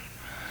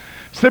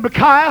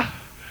 Sibbecai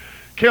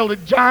killed a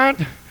giant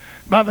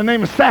by the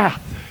name of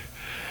Sath.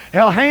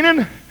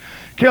 Elhanan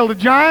killed a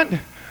giant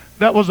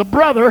that was a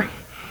brother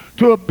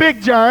to a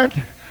big giant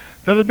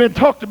that had been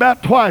talked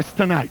about twice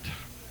tonight.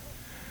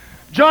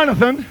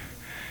 Jonathan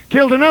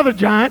killed another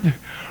giant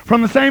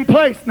from the same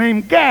place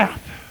named Gath.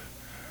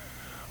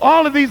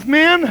 All of these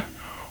men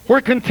were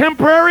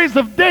contemporaries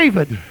of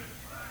David.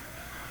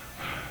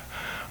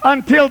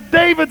 Until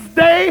David's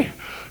day,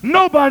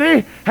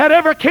 nobody had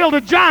ever killed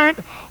a giant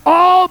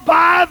all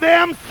by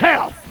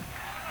themselves.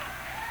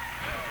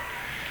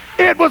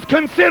 It was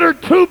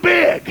considered too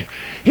big.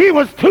 He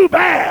was too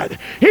bad.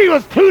 He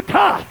was too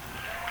tough.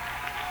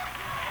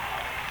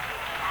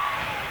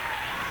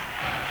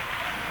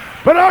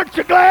 But aren't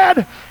you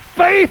glad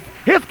faith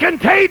is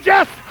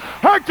contagious?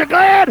 Aren't you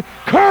glad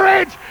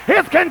courage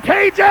is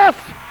contagious?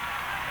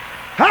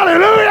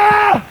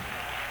 Hallelujah!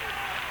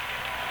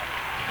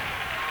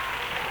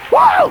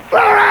 Whoa,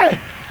 glory!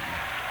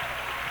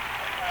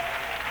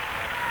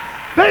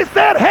 They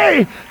said,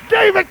 hey,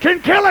 David can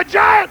kill a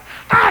giant.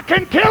 I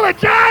can kill a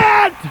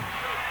giant.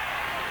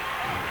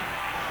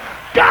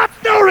 God's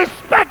no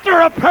respecter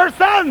of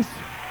persons.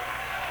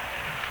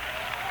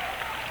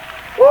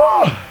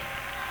 Woo.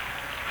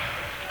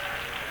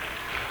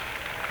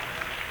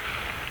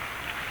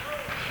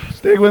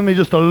 Stay with me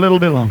just a little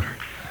bit longer.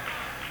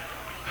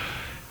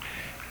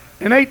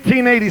 In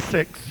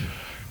 1886,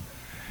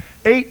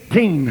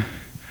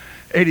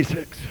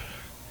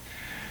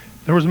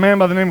 there was a man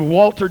by the name of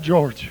Walter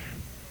George.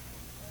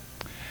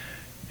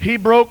 He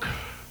broke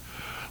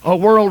a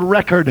world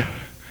record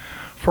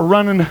for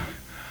running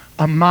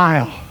a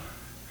mile.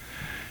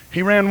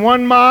 He ran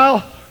 1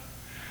 mile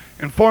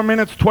in 4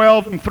 minutes,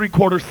 12 and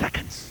 3/4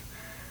 seconds.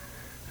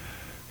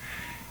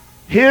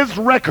 His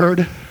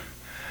record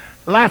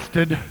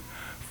lasted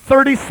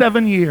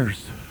 37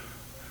 years.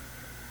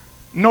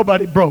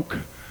 Nobody broke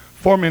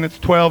 4 minutes,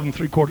 12 and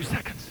 3/4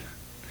 seconds.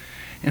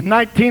 In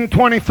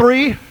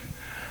 1923,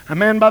 a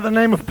man by the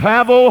name of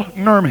Pavel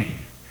Nurmi,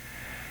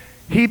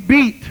 he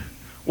beat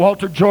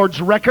Walter George's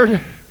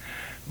record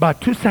by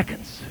 2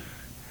 seconds.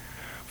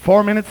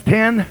 4 minutes,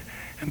 10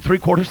 and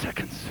 3/4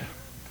 seconds.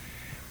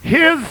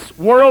 His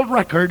world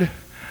record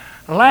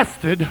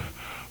lasted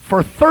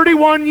for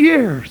 31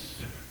 years.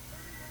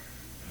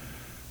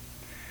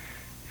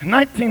 In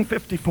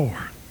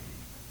 1954,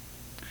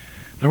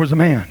 there was a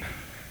man.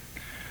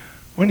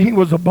 When he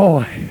was a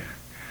boy,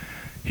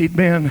 he'd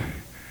been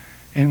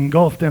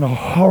engulfed in a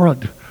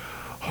horrid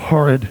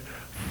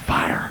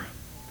fire.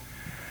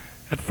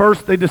 At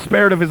first, they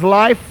despaired of his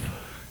life,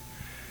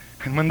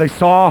 and when they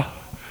saw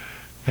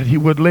that he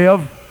would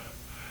live,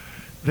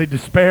 they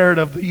despaired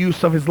of the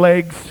use of his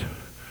legs.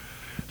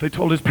 They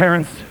told his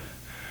parents,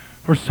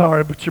 we're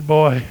sorry, but your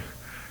boy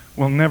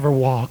will never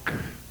walk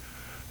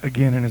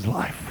again in his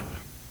life.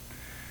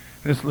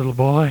 This little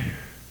boy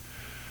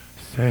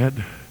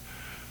said,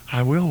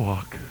 I will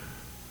walk.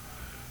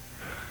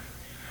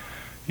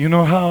 You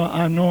know how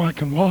I know I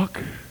can walk?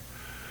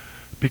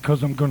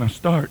 Because I'm going to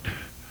start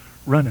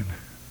running.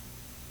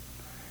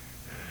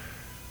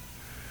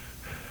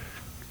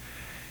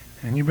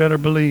 And you better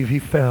believe he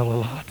fell a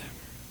lot.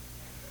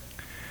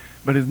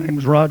 But his name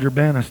was Roger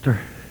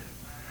Bannister.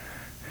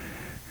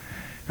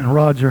 And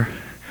Roger,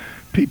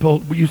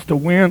 people used to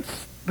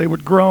wince. They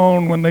would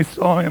groan when they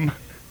saw him.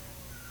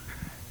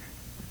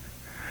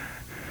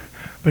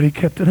 But he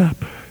kept it up.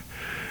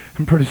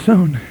 And pretty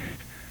soon,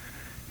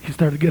 he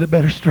started to get a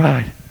better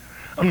stride.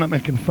 I'm not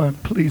making fun.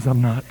 Please,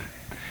 I'm not.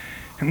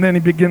 And then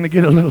he began to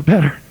get a little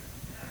better.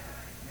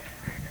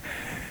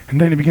 And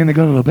then he began to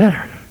get a little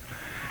better.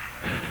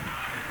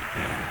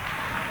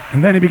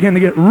 And then he began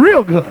to get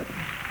real good.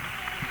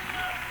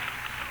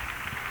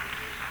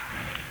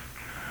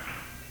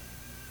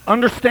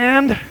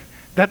 Understand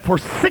that for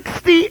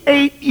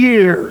 68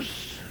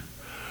 years,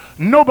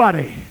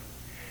 nobody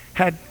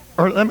had,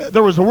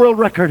 there was a world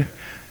record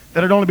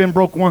that had only been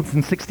broke once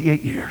in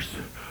 68 years.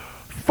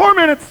 4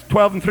 minutes,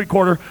 12 and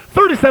 3/4.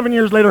 37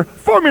 years later,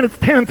 4 minutes,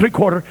 10 and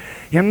 3/4.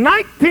 In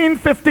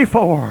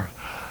 1954,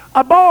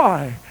 a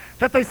boy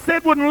that they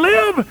said wouldn't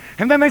live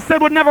and then they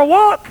said would never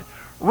walk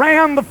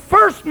ran the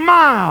first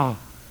mile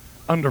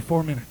under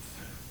 4 minutes.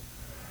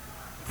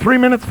 3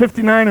 minutes,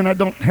 59, and I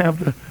don't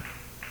have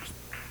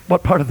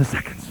what part of the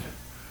seconds.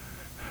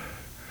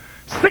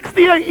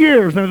 68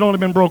 years and it had only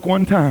been broke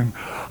one time.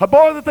 A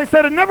boy that they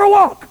said would never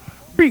walk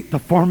beat the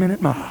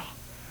 4-minute mile.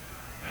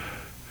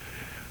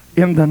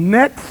 In the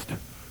next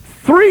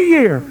 3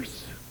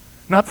 years,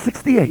 not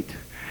 68,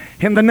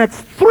 in the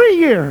next 3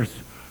 years,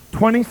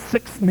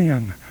 26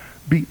 men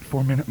beat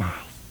 4-minute miles.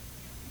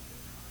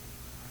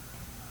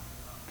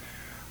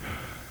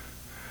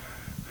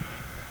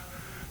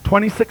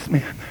 "26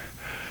 men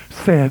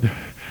said,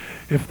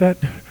 if that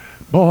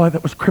boy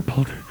that was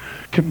crippled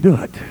can do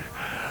it,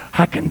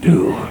 I can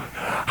do it.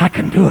 I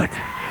can do it.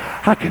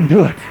 I can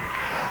do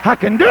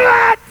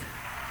it.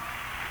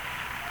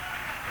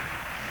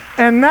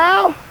 And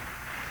now,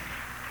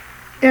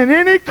 in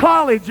any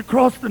college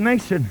across the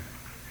nation,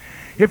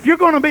 if you're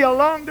going to be a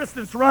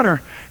long-distance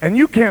runner and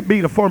you can't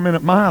beat a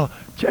 4-minute mile,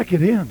 check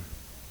it in.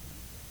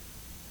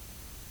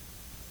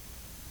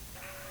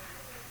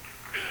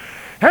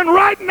 And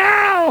right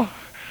now,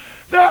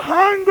 they're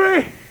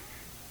hungry,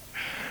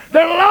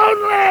 they're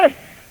lonely,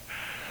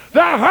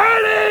 they're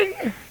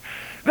hurting,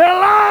 they're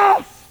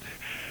lost,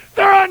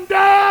 they're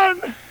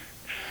undone.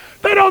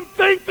 They don't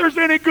think there's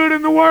any good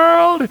in the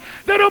world.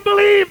 They don't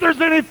believe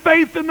there's any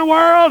faith in the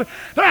world.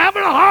 They're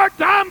having a hard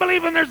time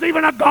believing there's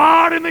even a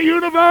God in the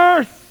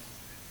universe.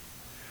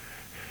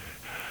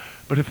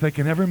 But if they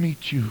can ever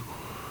meet you,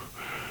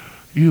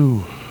 you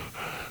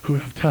who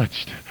have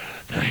touched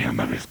the hem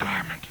of his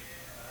garment,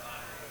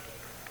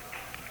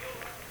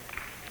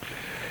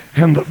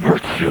 and the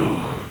virtue,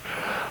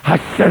 I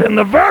said, and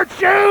the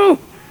virtue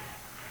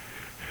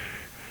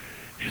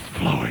is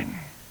flowing,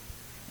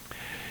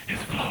 is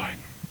flowing.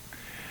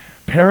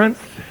 Parents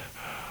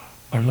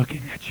are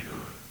looking at you.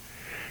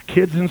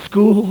 Kids in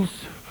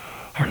schools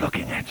are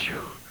looking at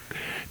you.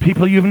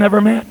 People you've never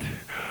met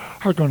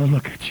are going to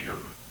look at you.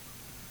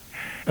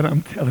 And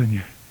I'm telling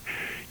you,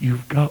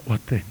 you've got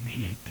what they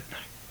need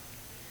tonight.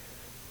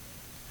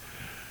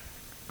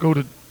 Go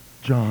to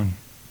John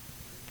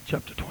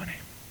chapter 20.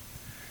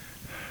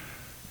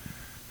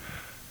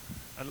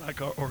 I'd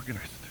like our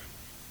organist,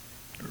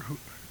 or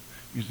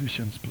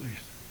musicians, please.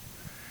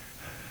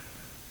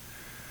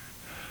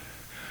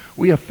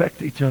 We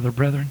affect each other,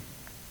 brethren.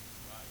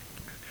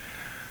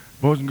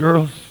 Boys and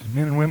girls,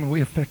 men and women,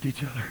 we affect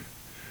each other.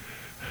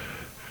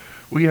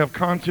 We have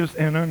conscious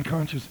and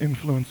unconscious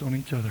influence on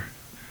each other.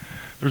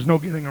 There's no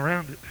getting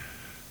around it.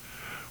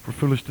 We're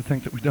foolish to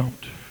think that we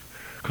don't,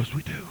 because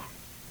we do.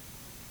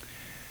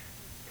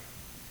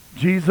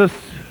 Jesus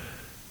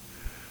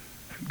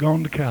had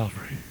gone to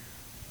Calvary.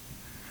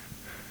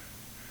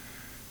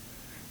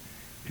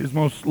 His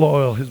most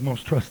loyal, his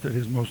most trusted,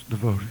 his most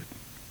devoted.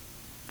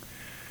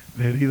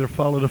 They had either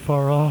followed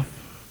afar off,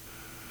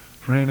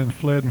 ran and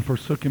fled and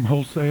forsook him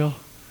wholesale,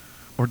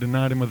 or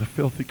denied him with a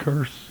filthy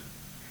curse,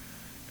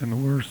 and the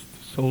worst,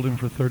 sold him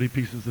for 30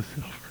 pieces of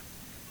silver.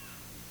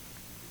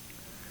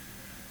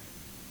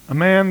 A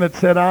man that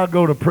said, I'll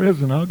go to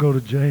prison, I'll go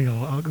to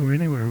jail, I'll go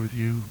anywhere with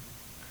you,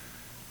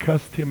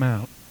 cussed him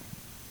out.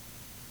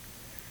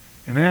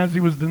 And as he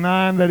was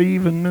denying that he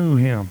even knew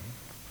him,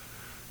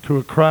 to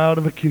a crowd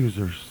of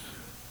accusers,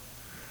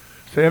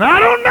 saying, I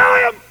don't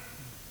know him,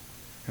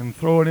 and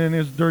throwing in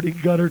his dirty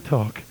gutter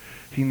talk,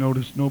 he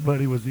noticed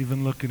nobody was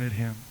even looking at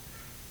him.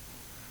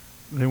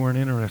 They weren't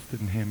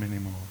interested in him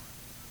anymore.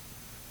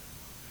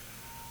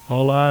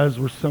 All eyes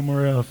were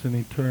somewhere else, and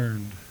he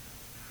turned,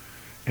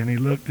 and he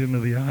looked into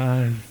the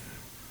eyes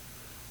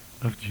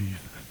of Jesus.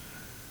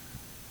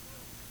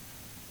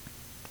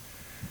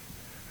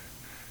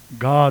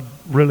 God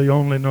really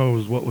only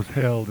knows what was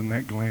held in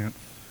that glance,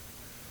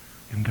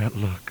 in that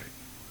look.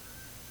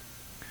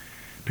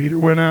 Peter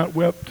went out,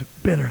 wept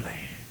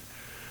bitterly,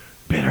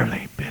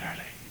 bitterly, bitterly.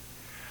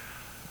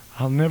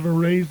 I'll never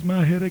raise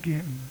my head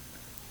again.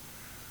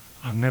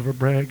 I'll never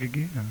brag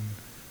again.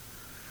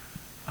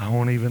 I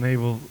won't even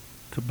able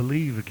to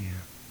believe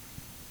again.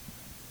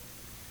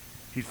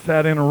 He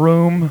sat in a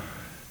room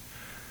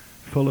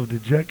full of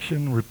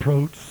dejection,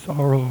 reproach,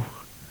 sorrow,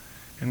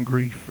 and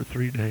grief for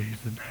 3 days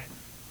and nights.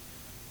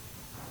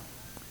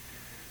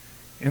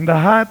 In the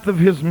height of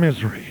his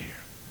misery,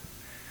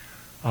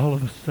 all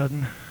of a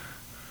sudden,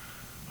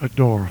 a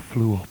door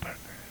flew open.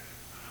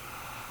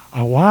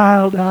 A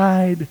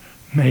wild-eyed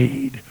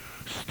maid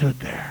stood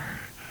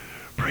there,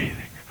 breathing.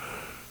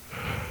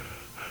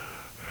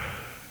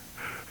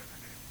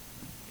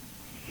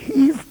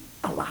 He's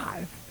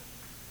alive.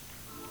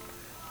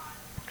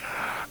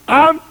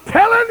 I'm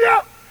telling you,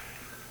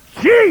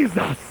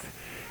 Jesus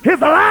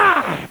is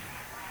alive.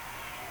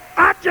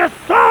 I just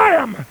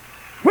saw him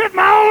with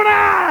my own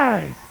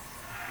eyes.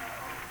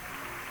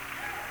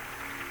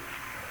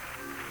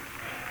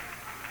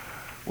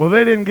 Well,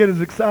 they didn't get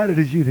as excited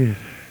as you did.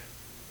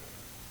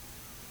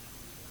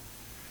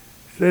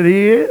 Said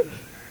he is.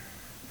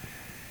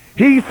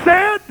 He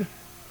said,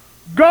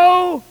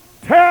 go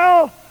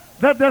tell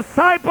the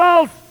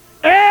disciples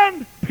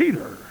and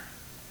Peter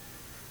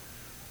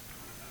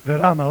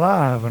that I'm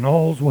alive and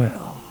all's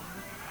well.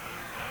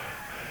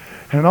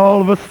 And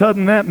all of a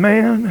sudden that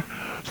man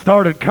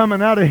started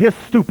coming out of his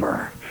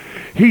stupor.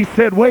 He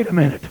said, wait a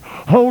minute,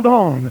 hold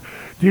on.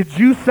 Did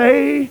you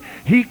say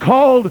he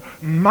called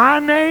my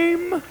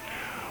name?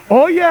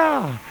 Oh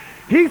yeah,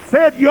 he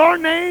said your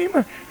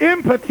name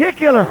in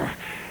particular.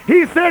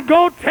 He said,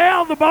 go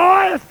tell the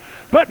boys,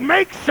 but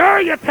make sure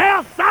you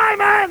tell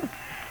Simon.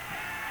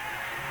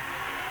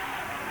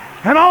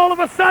 And all of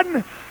a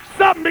sudden,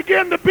 something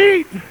began to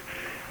beat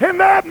in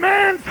that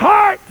man's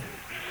heart.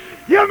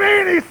 You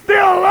mean he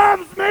still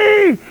loves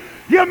me?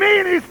 You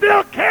mean he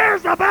still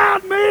cares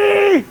about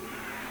me?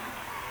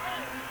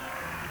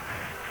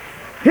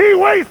 He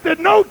wasted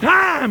no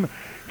time.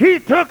 He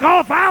took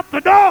off out the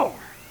door.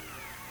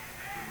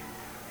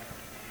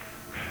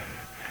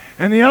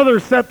 And the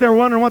others sat there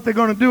wondering what they're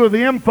going to do with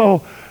the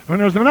info. When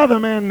there's another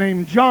man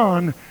named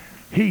John,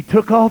 he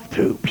took off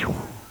too.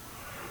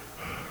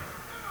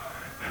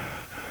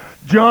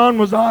 John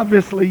was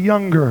obviously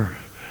younger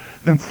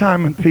than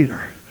Simon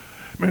Peter.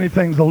 Many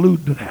things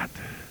allude to that.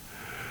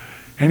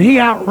 And he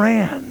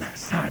outran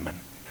Simon.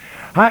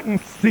 I can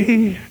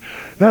see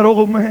that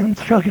old man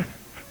chugging.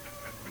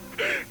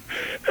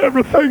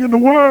 Everything in the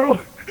world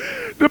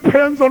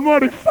depends on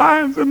what he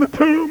finds in the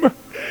tomb.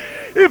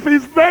 If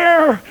he's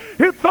there,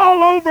 it's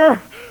all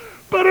over.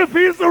 But if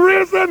he's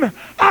arisen,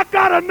 I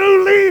got a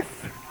new lease.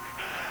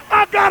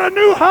 I got a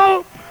new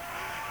hope.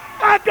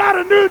 I got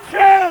a new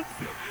chance.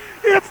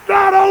 It's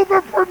not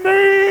over for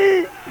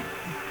me.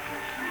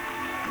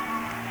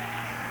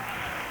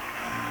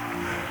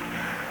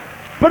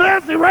 But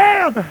as he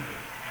ran,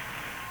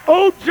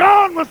 old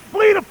John was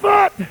fleet of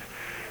foot,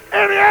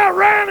 and he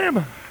outran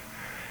him.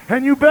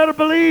 And you better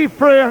believe,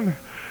 friend,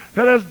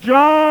 that as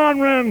John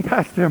ran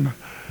past him,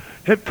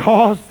 it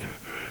caused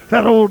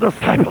that old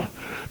disciple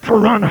to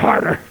run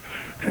harder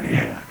than he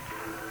had.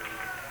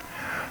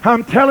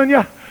 I'm telling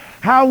you,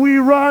 how we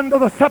run to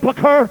the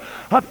sepulcher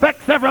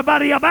affects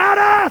everybody about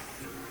us.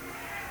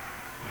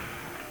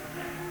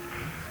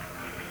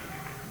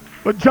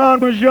 But John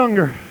was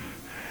younger.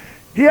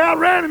 He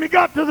outran him. He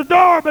got to the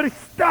door, but he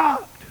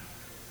stopped.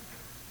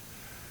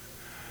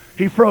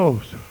 He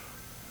froze.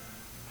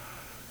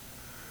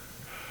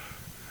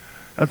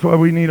 That's why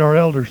we need our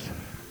elders.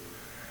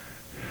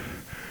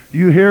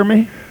 You hear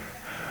me?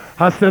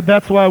 I said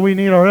that's why we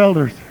need our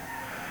elders.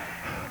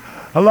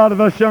 A lot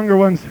of us younger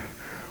ones,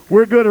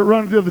 we're good at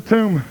running to the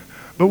tomb,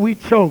 but we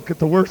choke at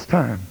the worst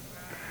time.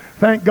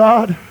 Thank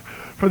God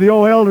for the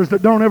old elders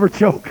that don't ever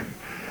choke.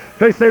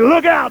 They say,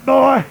 look out,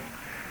 boy.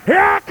 Here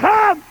I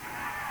come.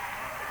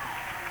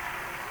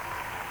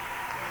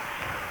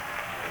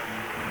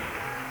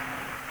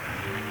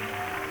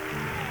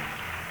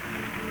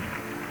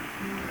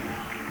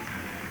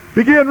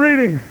 Begin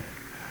reading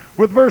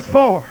with verse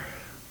 4.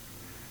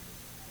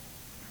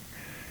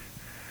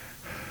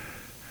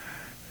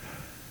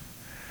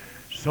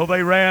 So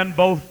they ran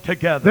both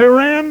together. They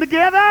ran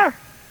together.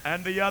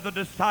 And the other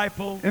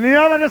disciple And the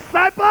other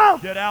disciple,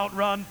 did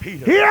outrun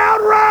Peter. he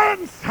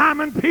outran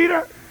Simon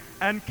Peter.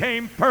 And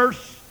came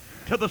first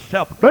to the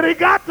sepulchre. But he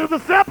got to the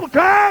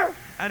sepulcher.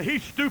 And he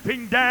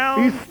stooping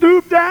down He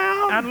stooped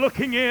down. and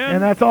looking in.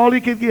 And that's all he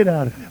could get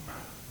out of him.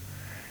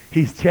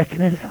 He's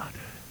checking it out.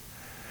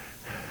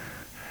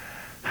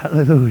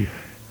 Hallelujah.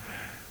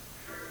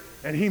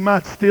 And he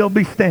might still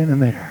be standing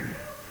there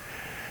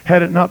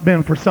had it not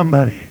been for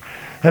somebody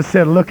that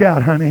said, look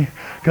out, honey,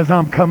 because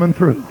I'm coming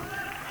through.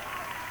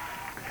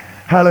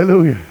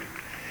 Hallelujah.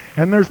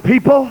 And there's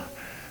people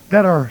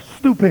that are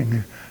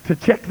stooping to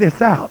check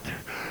this out.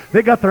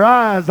 They got their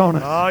eyes on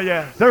us. Oh,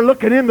 yes. They're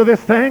looking into this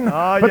thing,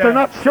 but they're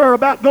not sure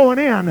about going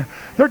in.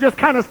 They're just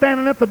kind of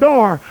standing at the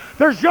door.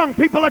 There's young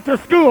people at your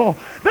school.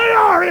 They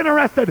are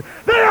interested.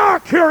 They are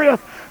curious.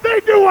 They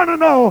do want to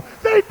know.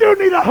 They do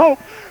need a hope.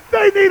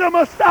 They need a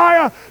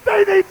Messiah.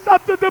 They need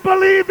something to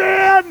believe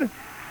in.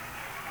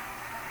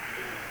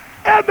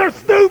 And they're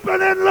stooping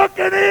and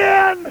looking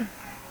in.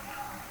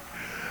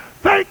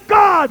 Thank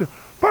God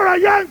for a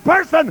young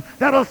person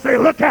that'll say,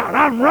 look out,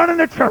 I'm running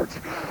to church.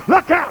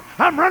 Look out,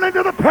 I'm running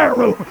to the prayer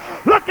room.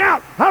 Look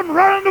out, I'm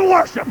running to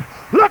worship.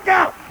 Look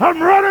out,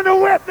 I'm running to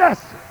witness.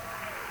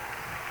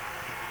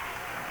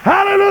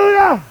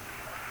 Hallelujah.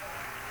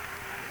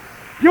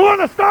 You want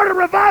to start a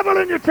revival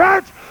in your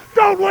church?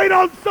 Don't wait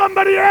on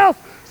somebody else.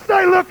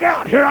 Say, look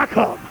out, here I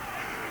come.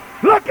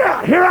 Look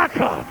out, here I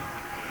come.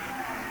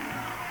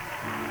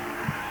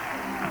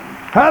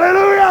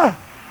 Hallelujah.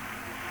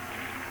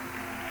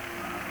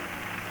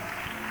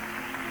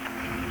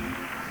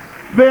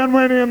 Then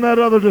went in that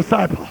other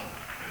disciple.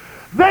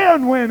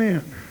 Then went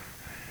in.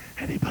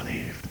 And he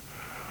believed.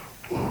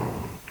 Ooh.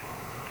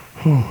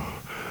 Ooh.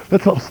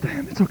 Let's all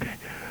stand. It's okay.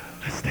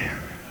 Let's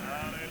stand.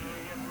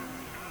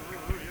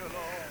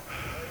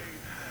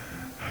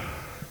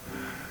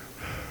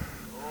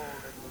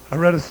 I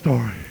read a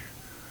story.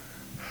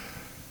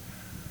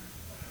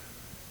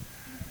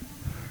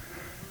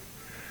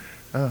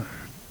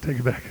 Take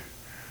it back.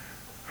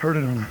 Heard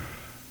it on a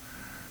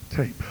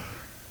tape.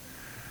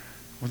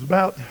 It was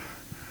about, it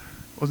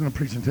wasn't a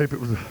preaching tape, it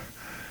was a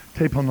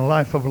tape on the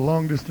life of a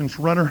long-distance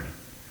runner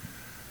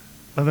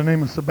by the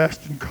name of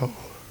Sebastian Coe.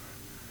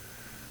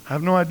 I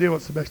have no idea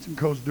what Sebastian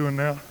Coe's doing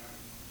now.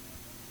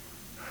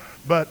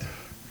 But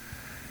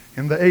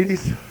in the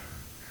 80s,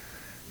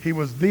 he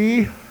was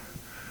the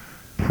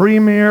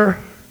premier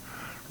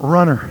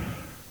runner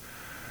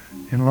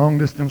in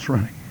long-distance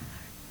running.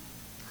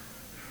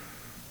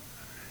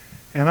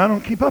 And I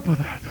don't keep up with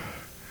that.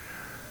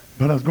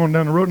 But I was going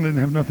down the road and didn't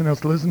have nothing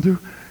else to listen to,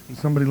 and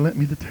somebody lent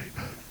me the tape.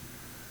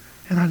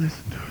 And I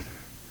listened to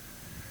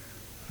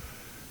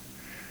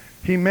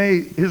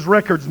it. His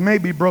records may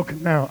be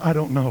broken now, I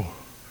don't know.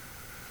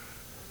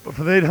 But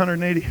for the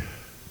 880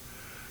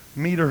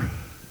 meter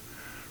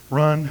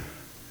run,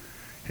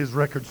 his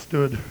record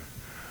stood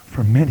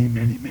for many,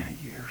 many, many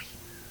years.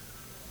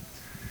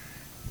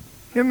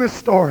 In this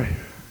story,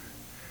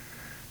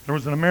 There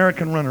was an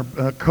American runner.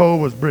 Coe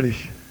was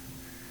British.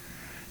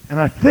 And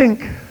I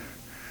think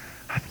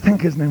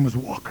his name was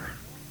Walker.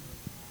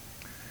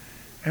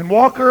 And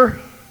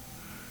Walker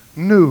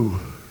knew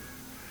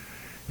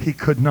he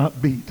could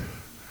not beat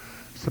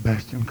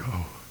Sebastian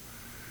Coe.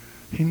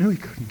 He knew he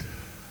couldn't.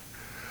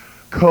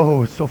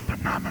 Coe is so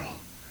phenomenal,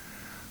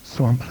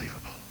 so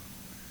unbelievable.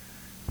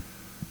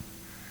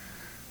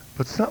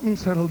 But something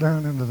settled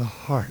down into the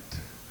heart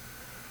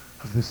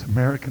of this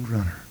American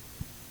runner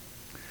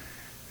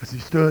as he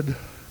stood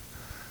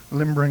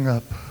limbering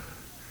up,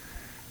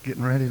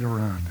 getting ready to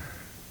run.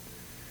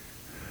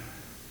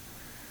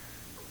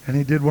 And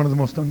he did one of the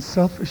most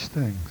unselfish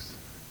things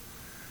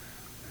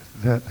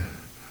that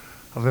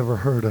I've ever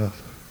heard of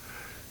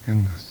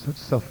in such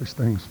selfish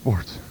things,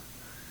 sports.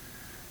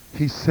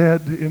 He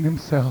said in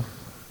himself,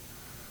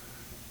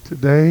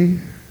 today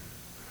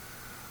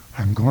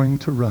I'm going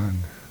to run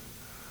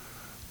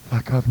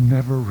like I've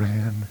never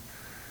ran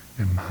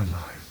in my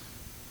life.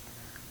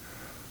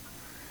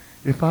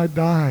 If I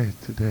die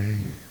today,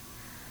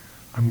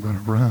 I'm going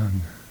to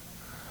run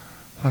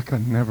like I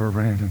never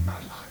ran in my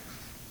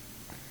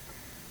life.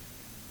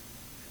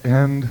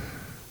 And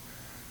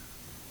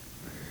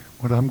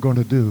what I'm going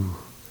to do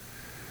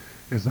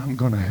is I'm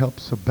going to help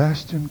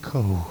Sebastian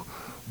Coe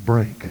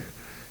break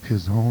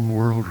his own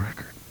world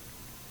record.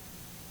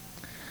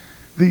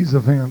 These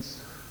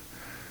events,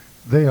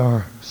 they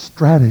are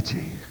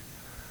strategy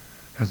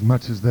as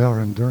much as they are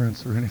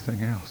endurance or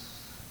anything else.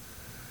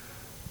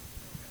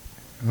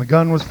 And the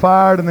gun was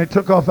fired and they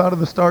took off out of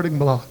the starting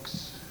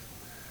blocks.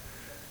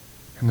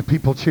 And the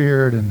people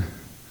cheered and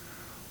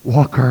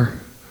Walker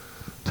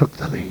took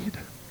the lead.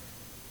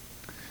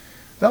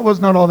 That was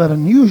not all that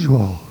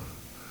unusual,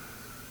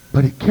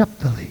 but he kept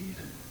the lead.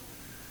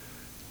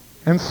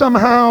 And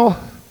somehow,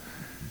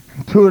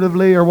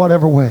 intuitively or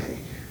whatever way,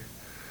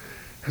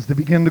 as they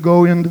began to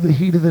go into the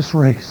heat of this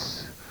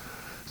race,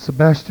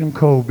 Sebastian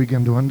Coe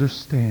began to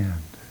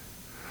understand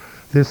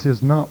this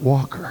is not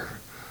Walker.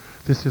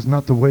 This is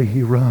not the way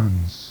he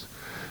runs.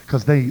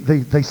 Because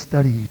they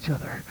study each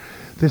other.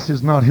 This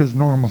is not his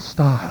normal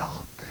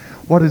style.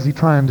 What is he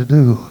trying to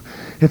do?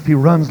 If he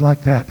runs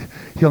like that,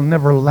 he'll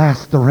never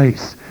last the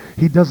race.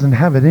 He doesn't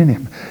have it in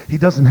him. He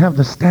doesn't have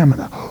the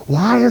stamina.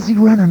 Why is he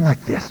running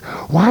like this?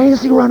 Why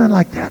is he running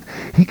like that?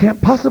 He can't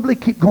possibly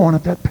keep going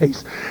at that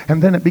pace.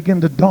 And then it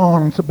began to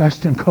dawn on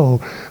Sebastian Coe.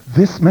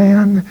 This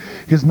man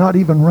is not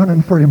even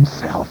running for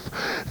himself.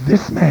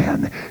 This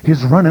man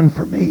is running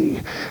for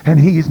me. And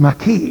he's my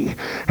key.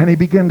 And he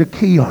began to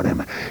key on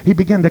him. He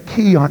began to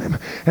key on him.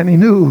 And he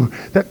knew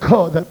that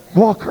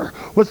Walker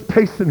was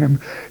pacing him.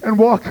 And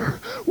Walker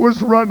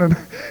was running.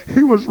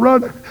 He was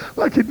running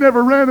like he'd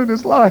never ran in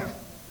his life.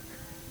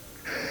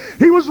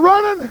 He was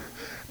running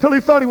till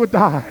he thought he would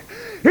die.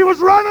 He was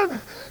running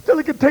till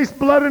he could taste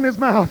blood in his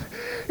mouth.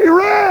 He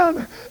ran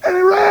and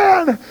he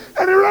ran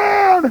and he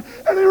ran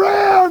and he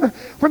ran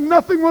when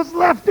nothing was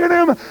left in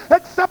him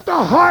except a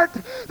heart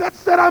that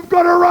said, I'm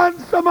going to run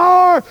some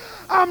more.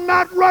 I'm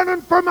not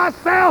running for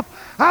myself.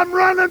 I'm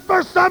running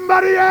for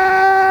somebody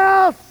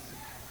else.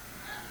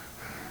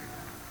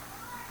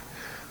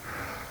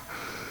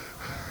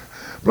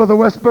 Brother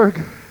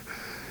Westberg,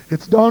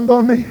 it's dawned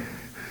on me.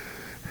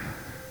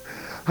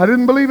 I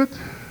didn't believe it.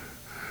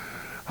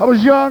 I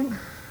was young,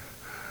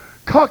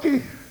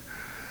 cocky,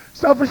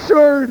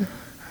 self-assured.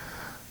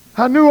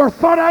 I knew or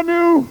thought I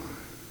knew,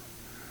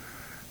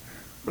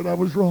 but I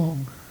was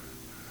wrong.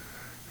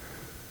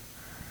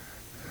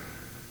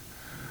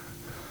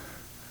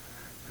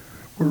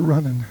 We're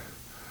running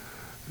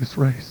this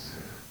race,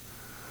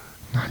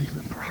 not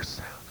even for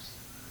ourselves.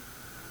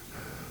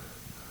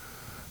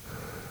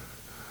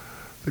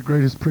 The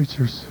greatest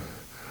preachers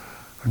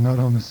are not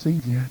on the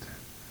scene yet.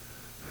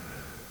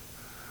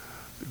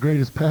 The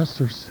greatest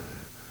pastors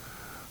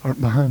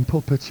aren't behind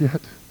pulpits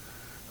yet.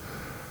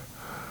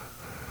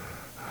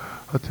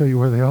 I'll tell you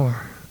where they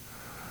are.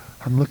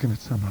 I'm looking at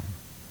some of them.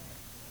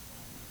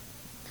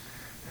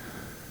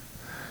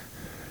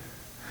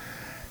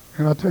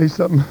 And I'll tell you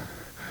something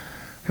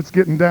that's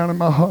getting down in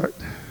my heart.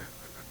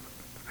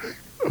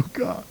 Oh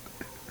God.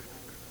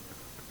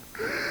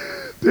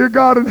 Dear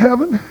God in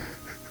heaven,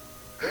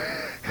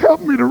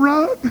 help me to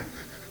run.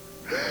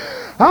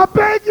 I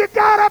beg you,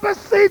 God, I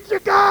beseech you,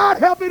 God,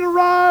 help me to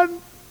run.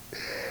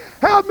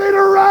 Help me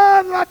to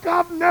run like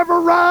I've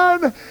never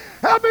run.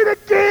 Help me to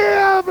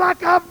give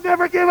like I've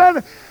never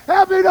given.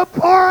 Help me to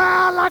pour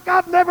out like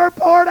I've never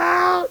poured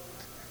out.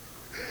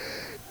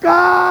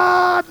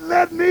 God,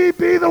 let me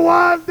be the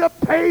one to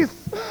pace.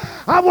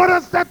 I want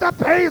to set the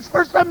pace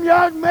for some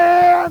young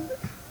men.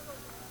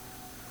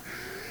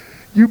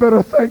 You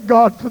better thank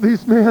God for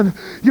these men.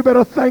 You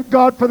better thank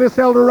God for this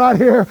elder right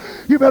here.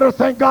 You better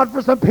thank God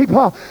for some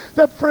people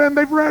that, friend,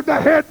 they've reared their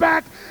head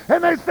back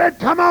and they said,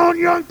 come on,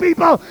 young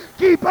people,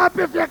 keep up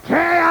if you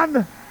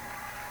can.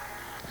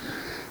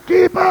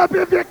 Keep up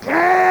if you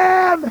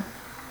can.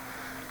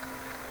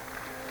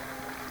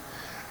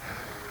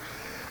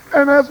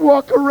 And as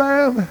Walker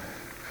ran,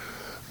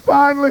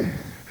 finally,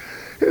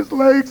 his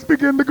legs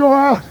began to go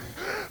out.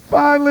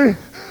 Finally,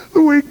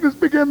 The weakness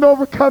began to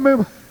overcome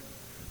him.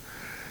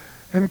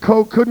 And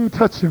Cole couldn't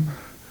touch him.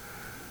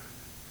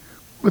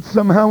 But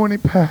somehow when he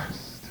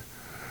passed,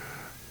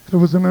 there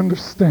was an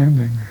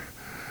understanding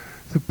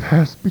that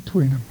passed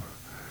between them.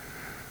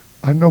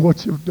 I know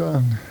what you've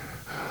done.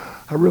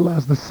 I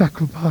realize the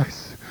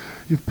sacrifice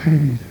you've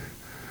paid.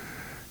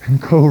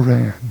 And Cole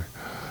ran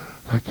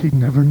like he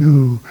never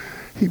knew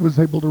he was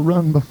able to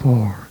run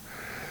before.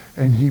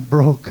 And he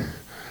broke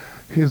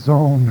his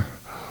own,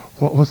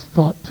 what was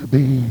thought to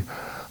be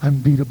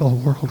unbeatable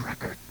world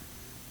record.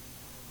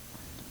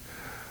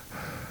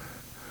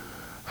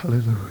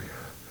 Hallelujah.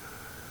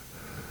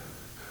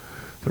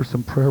 There's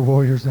some prayer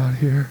warriors out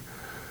here.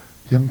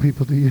 Young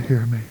people, do you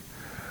hear me?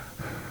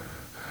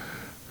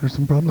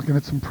 I'm looking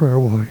at some prayer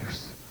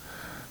warriors.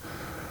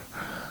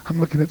 I'm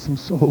looking at some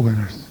soul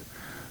winners.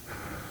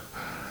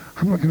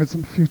 I'm looking at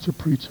some future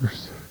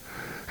preachers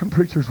and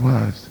preachers'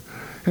 wives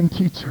and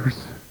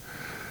teachers,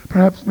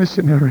 perhaps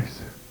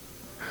missionaries.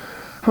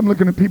 I'm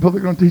looking at people that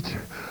are going to teach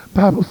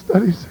Bible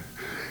studies.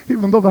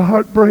 Even though the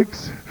heart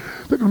breaks,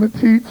 they're going to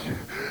teach.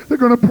 They're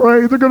going to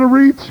pray. They're going to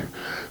reach.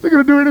 They're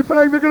going to do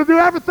anything. They're going to do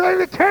everything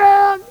they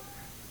can.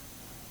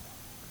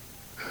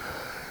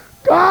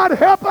 God,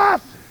 help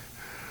us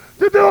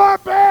to do our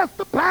best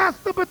to pass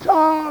the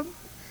baton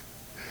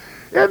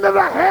into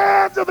the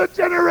hands of the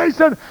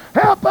generation.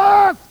 Help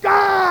us,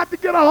 God, to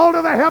get a hold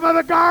of the hem of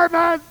the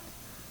garment.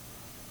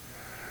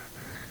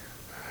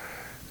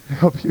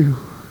 Help you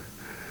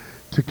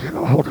to get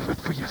a hold of it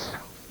for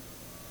yourself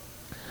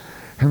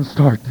and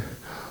start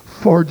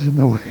forging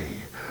the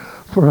way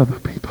for other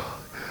people.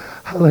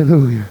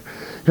 Hallelujah.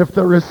 If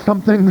there is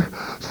something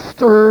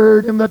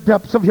stirred in the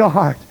depths of your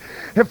heart,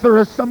 if there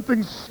is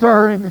something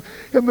stirring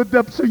in the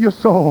depths of your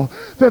soul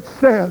that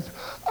says,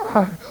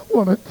 I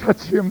want to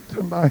touch him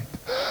tonight.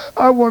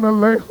 I want to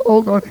lay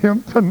hold on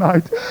him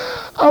tonight.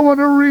 I want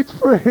to reach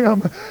for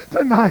him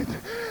tonight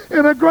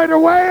in a greater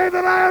way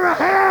than I ever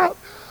have.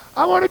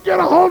 I want to get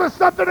a hold of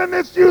something in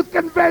this youth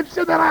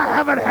convention that I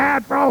haven't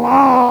had for a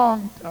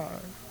long time.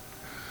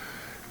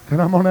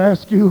 And I'm going to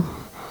ask you,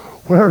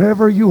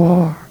 wherever you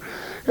are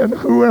and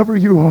whoever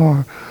you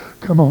are,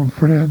 come on,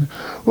 friend.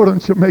 Why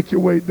don't you make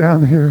your way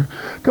down here?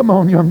 Come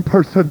on, young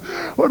person.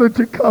 Why don't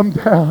you come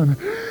down?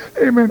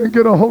 Amen. And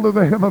get a hold of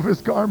the hem of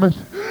his garment.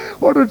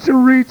 Why don't you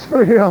reach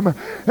for him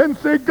and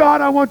say,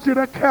 God, I want you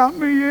to count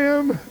me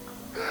in.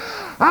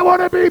 I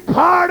want to be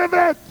part of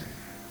it.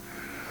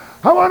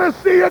 I want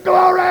to see your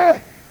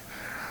glory.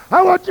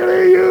 I want you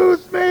to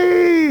use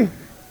me.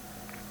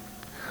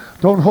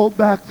 Don't hold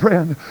back,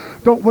 friend.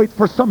 Don't wait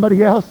for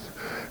somebody else.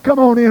 Come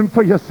on in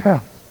for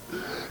yourself.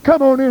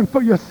 Come on in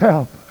for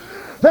yourself.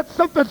 Let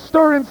something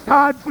stir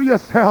inside for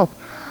yourself.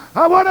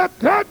 I want to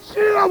touch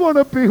you. I want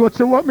to be what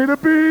you want me to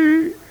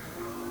be.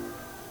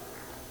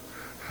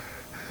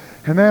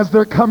 And as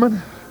they're coming,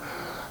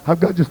 I've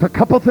got just a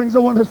couple things I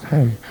want to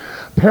say.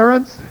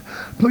 Parents,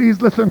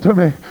 please listen to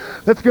me.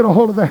 Let's get a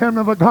hold of the hem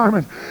of a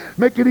garment.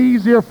 Make it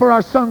easier for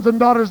our sons and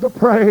daughters to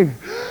pray.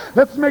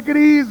 Let's make it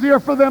easier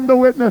for them to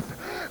witness.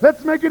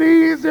 Let's make it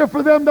easier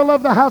for them to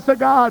love the house of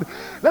God.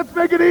 Let's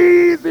make it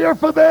easier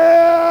for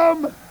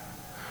them.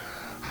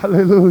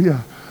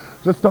 Hallelujah.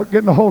 Let's start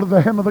getting a hold of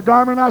the hem of the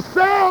garment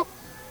ourselves.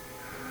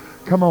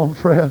 Come on,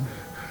 friend.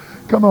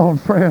 Come on,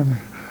 friend.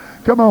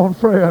 Come on,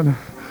 friend.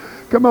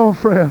 Come on,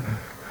 friend.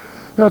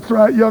 That's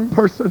right, young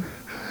person.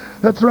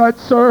 That's right,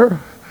 sir.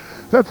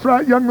 That's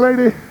right, young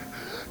lady.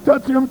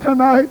 Touch him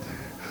tonight.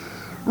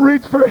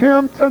 Reach for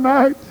him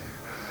tonight.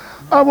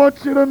 I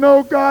want you to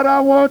know, God, I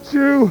want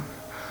you.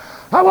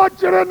 I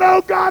want you to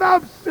know, God,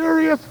 I'm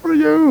serious for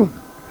you.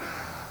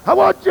 I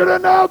want you to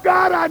know,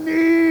 God, I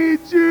need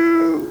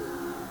you.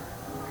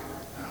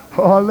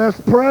 Oh, let's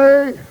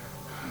pray.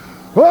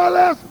 Oh,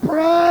 let's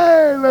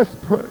pray. Let's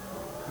pray.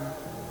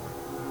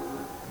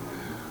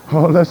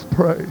 Oh, let's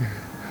pray.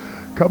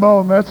 Come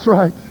on, that's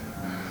right.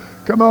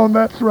 Come on,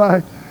 that's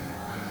right.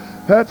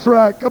 That's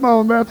right. Come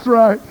on, that's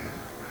right.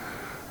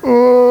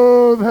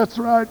 Oh, that's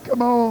right.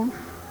 Come on.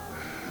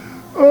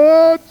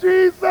 Oh,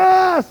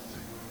 Jesus.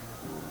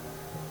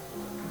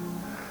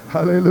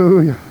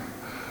 Hallelujah.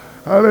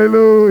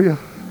 Hallelujah.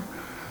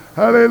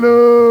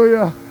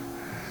 Hallelujah.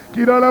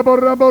 Jesus,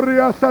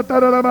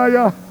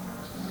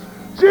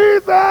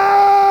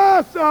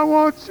 I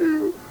want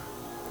you.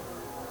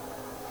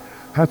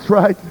 That's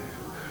right.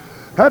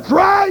 That's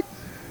right.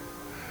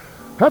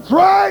 That's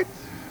right.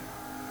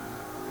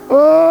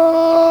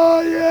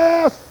 Oh,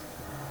 yes.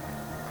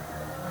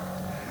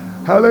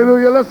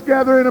 Hallelujah. Let's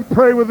gather in and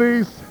pray with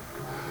these.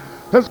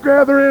 Let's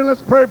gather in.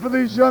 Let's pray for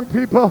these young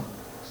people.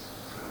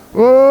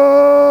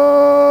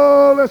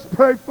 Oh, let's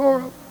pray for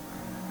them.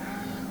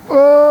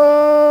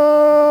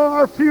 Oh,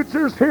 our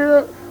future's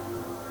here.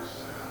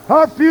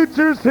 Our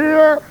future's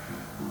here.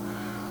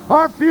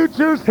 Our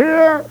future's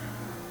here.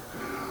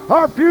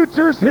 Our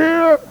future's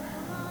here.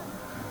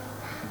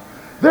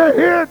 They're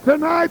here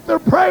tonight. They're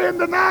praying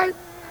tonight.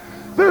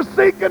 They're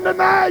seeking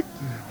tonight.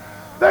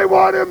 They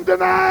want him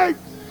tonight.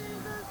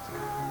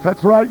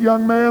 That's right,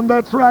 young man.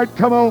 That's right.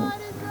 Come on.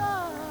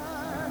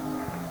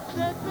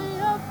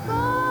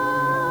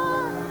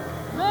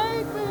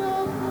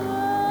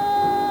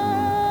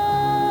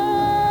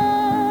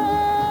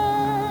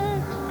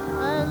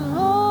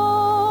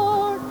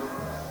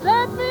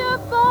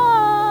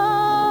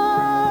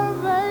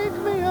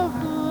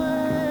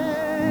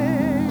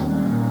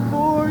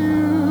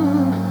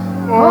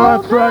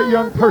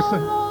 young person.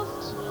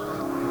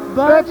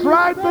 That's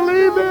right,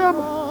 believe Him.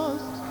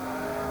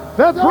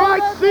 That's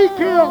right, seek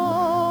Him.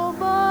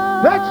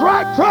 That's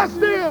right,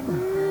 trust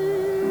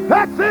Him.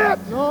 That's it.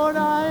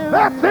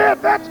 That's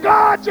it. That's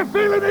God. You're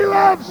feeling He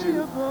loves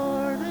you.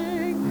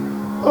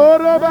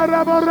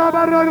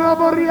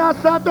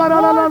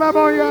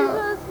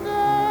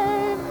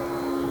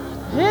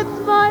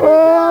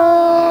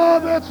 Oh,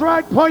 that's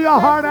right. Pour your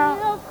heart out.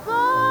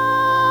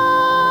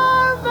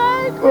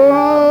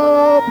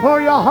 Oh, pour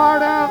your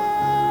heart out.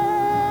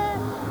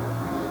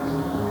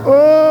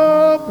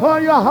 Oh, pour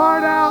your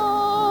heart out.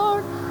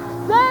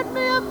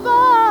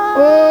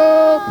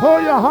 Oh,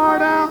 pour your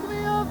heart out.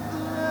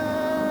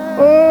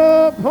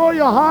 Oh, pour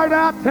your heart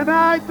out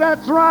tonight.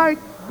 That's right.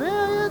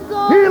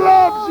 He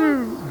loves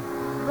you.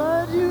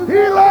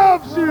 He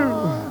loves you.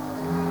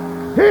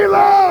 He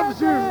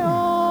loves you.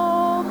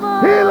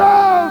 He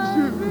loves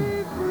you.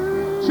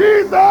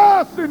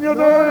 Jesus, in your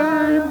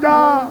name,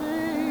 God.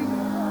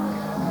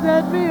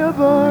 Set me a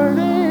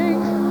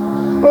burning.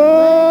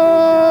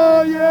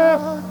 Oh,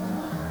 yes.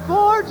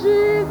 For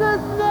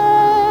Jesus'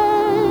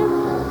 name,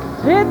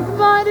 it's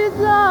my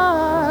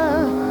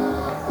desire.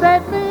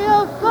 Set me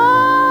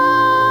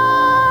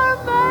afire,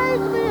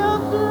 make me a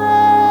flame.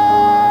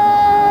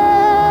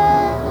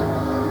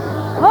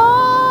 Oh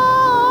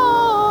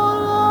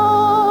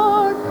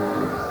Lord,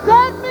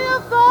 set me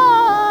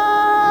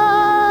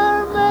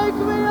afire, make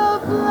me a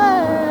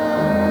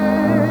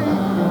flame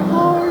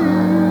for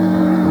you.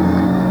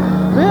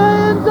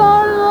 Millions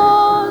are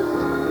lost,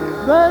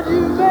 but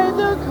you made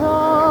the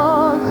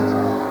cost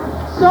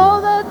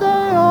so that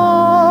they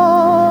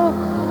all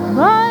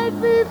might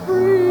be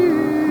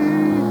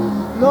free.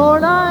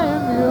 Lord, I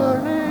am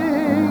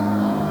yearning.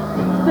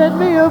 Set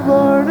me a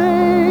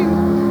burning.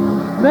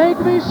 Make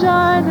me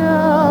shine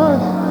out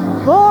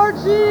for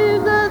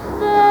Jesus'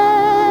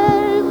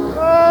 name.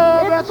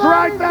 Oh, that's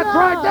right, that's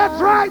right,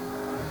 that's right.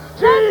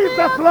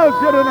 Jesus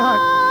loves you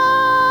tonight.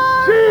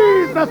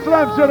 Jesus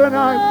loves you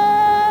tonight.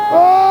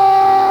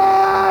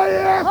 Oh,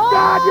 yes,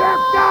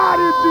 God,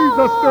 in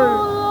Jesus' name.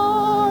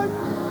 Lord,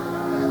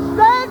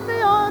 set me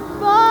on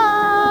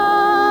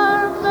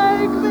fire.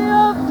 Make me a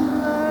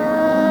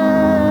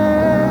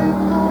flame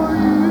for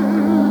you.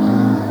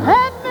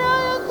 And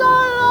millions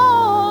are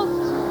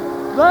lost,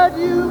 but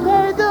you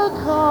paid the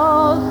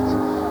cost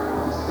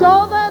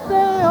so that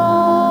they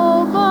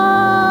all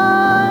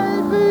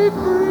might be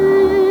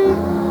free.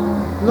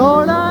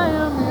 Lord, I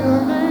am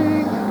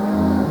yearning.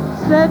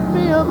 Set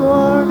me a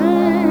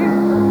burning.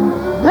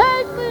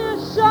 Make me a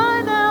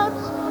shine out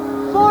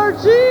for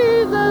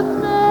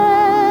Jesus'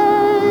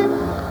 name.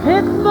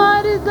 It's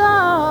my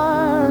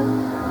desire.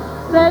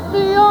 Set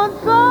me on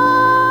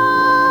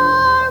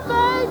fire.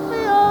 Make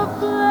me a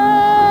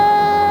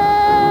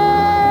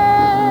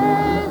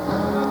flame.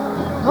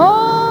 Oh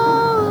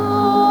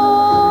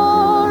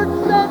Lord,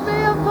 set me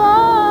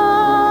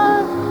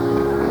afire.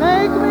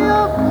 Make me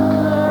a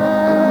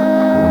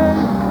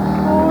flame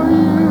for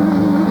you.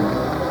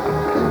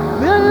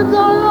 Millions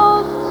are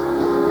lost,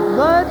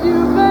 but you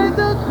paid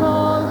the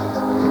cost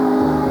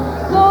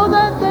so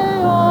that they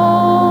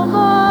all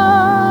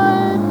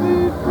might be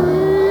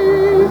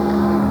free.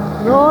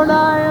 Lord, I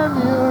am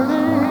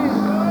yearning.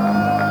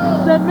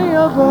 Set me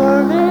a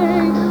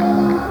burning.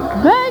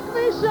 Make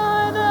me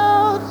shine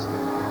out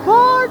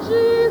for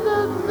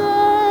Jesus'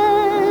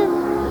 name.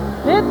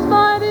 It's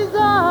my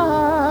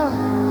desire.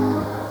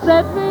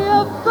 Set me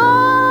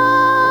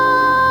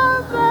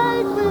afire.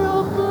 Make me a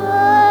flame.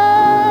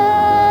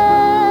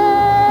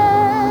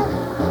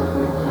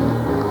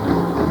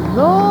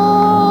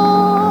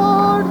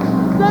 Lord,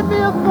 set me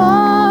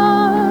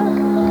afire.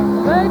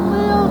 Make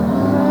me a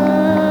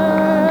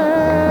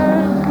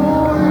flame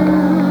for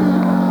you.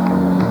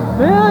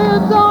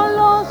 Millions are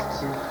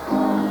lost.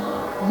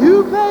 You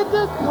paid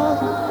the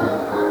cost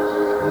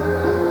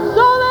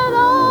so that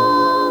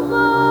all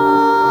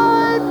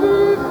might be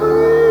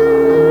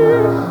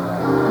free.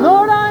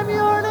 Lord, I'm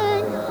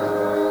yearning.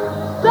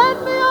 Set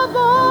me a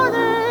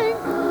burning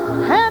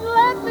and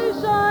let me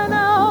shine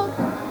out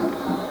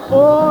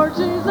for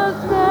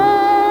Jesus'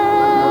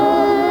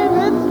 name.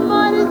 It's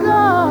my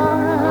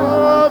desire.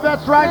 Oh,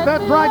 that's right,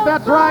 that's right,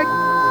 that's right.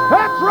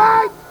 That's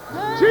right.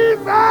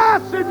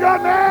 Jesus, in your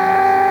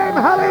name.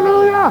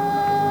 Hallelujah.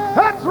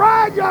 That's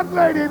right, young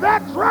lady.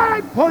 That's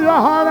right. Pull your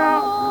heart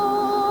out.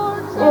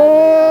 Lord, set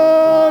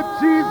Oh,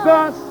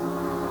 Jesus.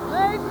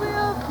 make me a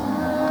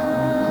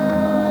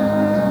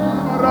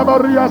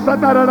Rabaria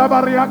satara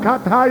rabaria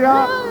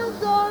kataya.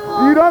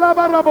 flame.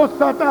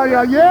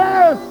 Iralabarabosataya.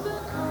 Yes.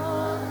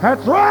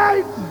 That's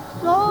right.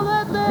 So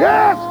that they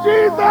Yes,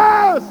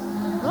 Jesus.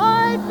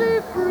 might be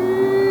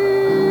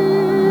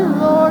free.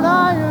 Lord, I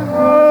am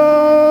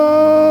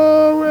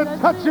Oh, we're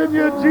touching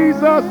you,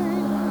 Jesus.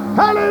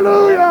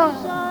 Hallelujah.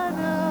 shine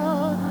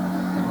out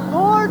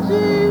for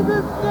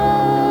Jesus'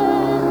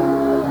 name.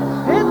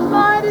 It's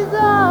my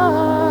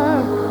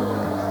desire.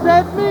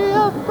 Set me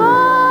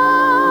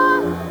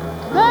afire.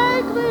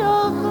 Make me a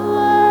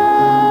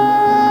flame.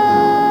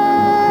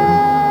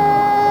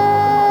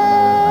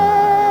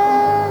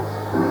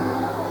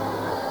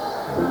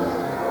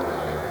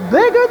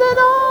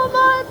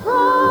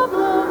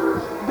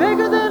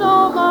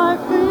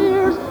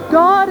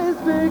 God is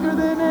bigger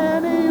than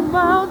any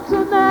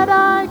mountain that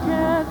I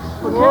can.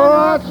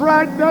 Oh,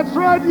 that's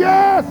right,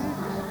 yes.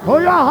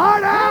 Pull your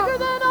heart out. Bigger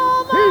than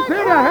all my He's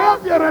here to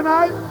help you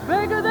tonight.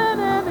 Bigger than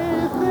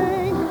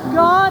anything.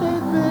 God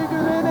is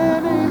bigger than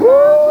any Woo!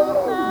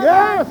 mountain that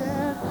Yes.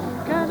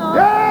 I cannot.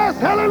 Yes,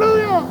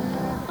 hallelujah.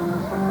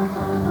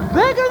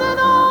 Bigger than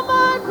all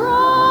my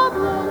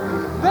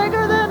problems.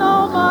 Bigger than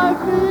all my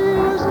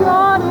fears.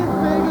 God is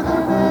bigger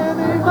than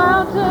any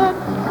mountain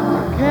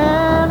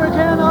can or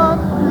cannot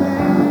see.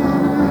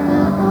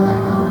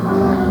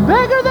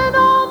 Bigger than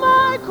all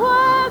my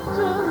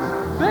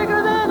questions.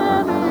 Bigger than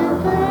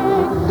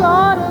anything.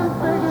 God is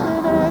bigger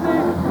than any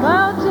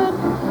mountain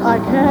I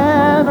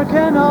can or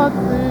cannot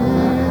see.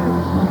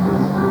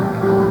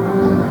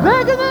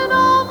 Bigger than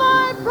all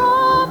my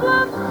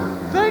problems.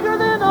 Bigger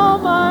than all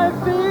my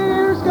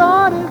fears.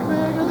 God is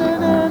bigger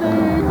than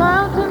any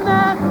mountain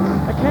that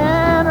I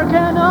can or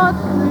cannot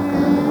see.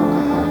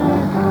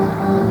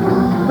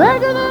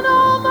 Bigger than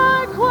all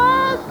my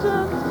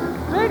questions.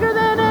 Bigger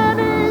than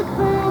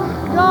anything.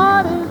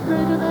 God is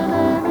bigger than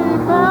any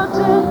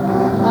mountain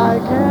I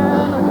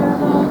can or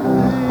cannot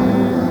see.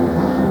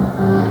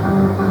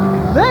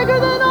 Bigger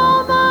than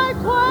all my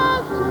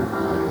questions.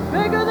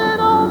 Bigger than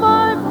all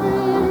my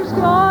fears.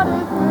 God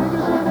is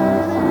bigger than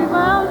any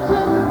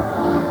mountain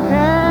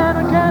can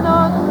or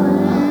cannot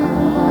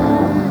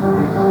see.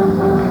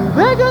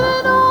 Bigger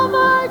than all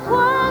my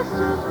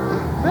questions.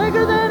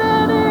 Bigger than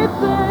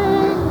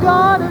anything.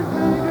 God is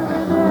bigger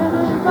than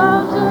any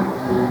mountain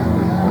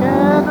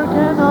can or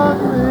cannot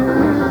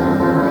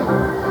see.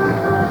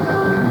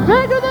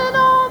 Bigger than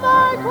all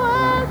my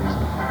questions.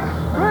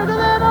 Bigger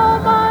than all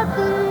my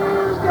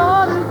fears.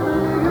 God is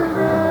bigger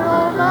than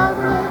all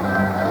mountains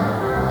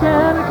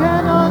can or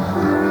cannot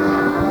see.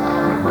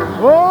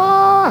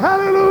 Oh,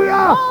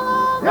 hallelujah.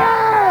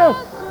 Yes.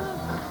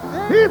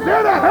 He's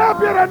here to help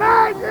you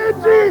tonight in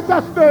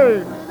Jesus'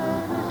 name.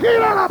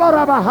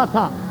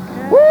 Kila-la-ba-ra-ba-ha-sa.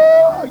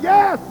 Woo,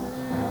 yes.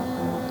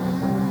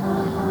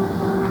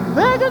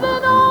 Bigger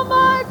than all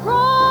my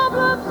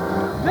problems,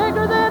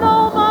 bigger than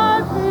all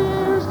my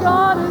fears.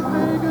 God is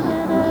bigger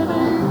than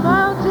any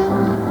mountain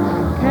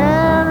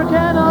can or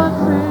cannot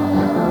see.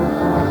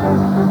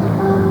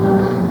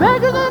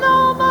 Bigger than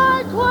all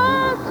my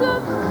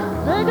questions,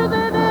 bigger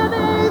than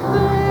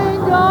anything.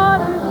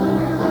 God is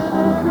bigger than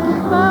any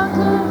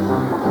mountain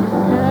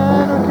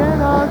can or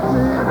cannot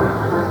see.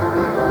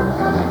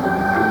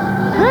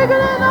 Bigger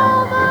than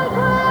all my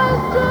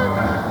questions,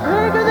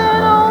 bigger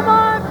than all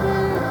my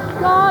fears.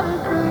 God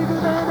is bigger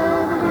than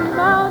any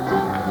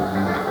mountain.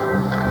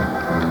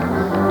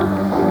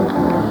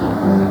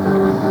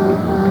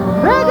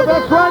 Bigger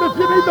That's than right. all If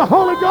you need the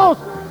Holy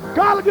Ghost,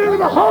 God will give you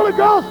the Holy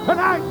Ghost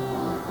tonight.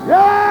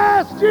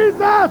 Yes,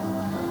 Jesus.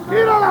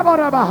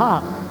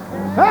 Kila-la-ba-ra-ba-ha.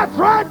 That's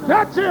right.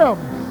 Touch him.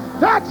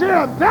 Touch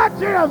him. Touch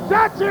him.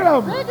 Touch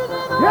him. bigger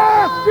than all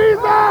Yes, my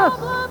Jesus.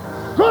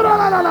 problems,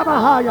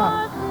 Kula-la-la-la-ba-ha-ya.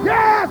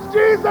 Yes,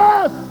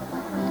 Jesus.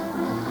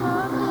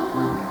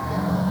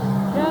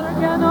 can or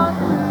cannot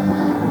see.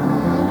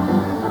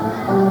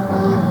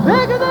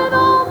 Bigger than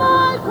all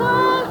my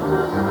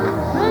questions,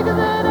 bigger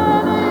than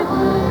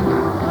anything.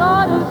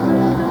 God is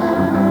bigger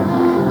than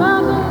any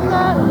mountain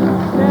that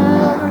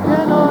can or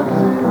cannot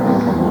see.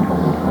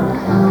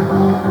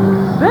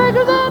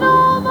 Bigger than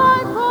all my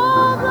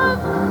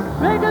problems,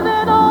 bigger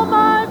than all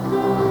my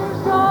fears.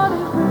 God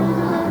is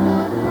bigger than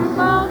any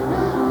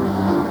mountain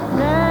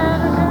can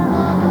or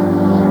cannot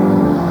see.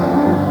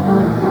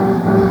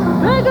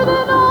 Bigger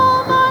than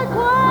all my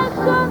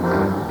questions,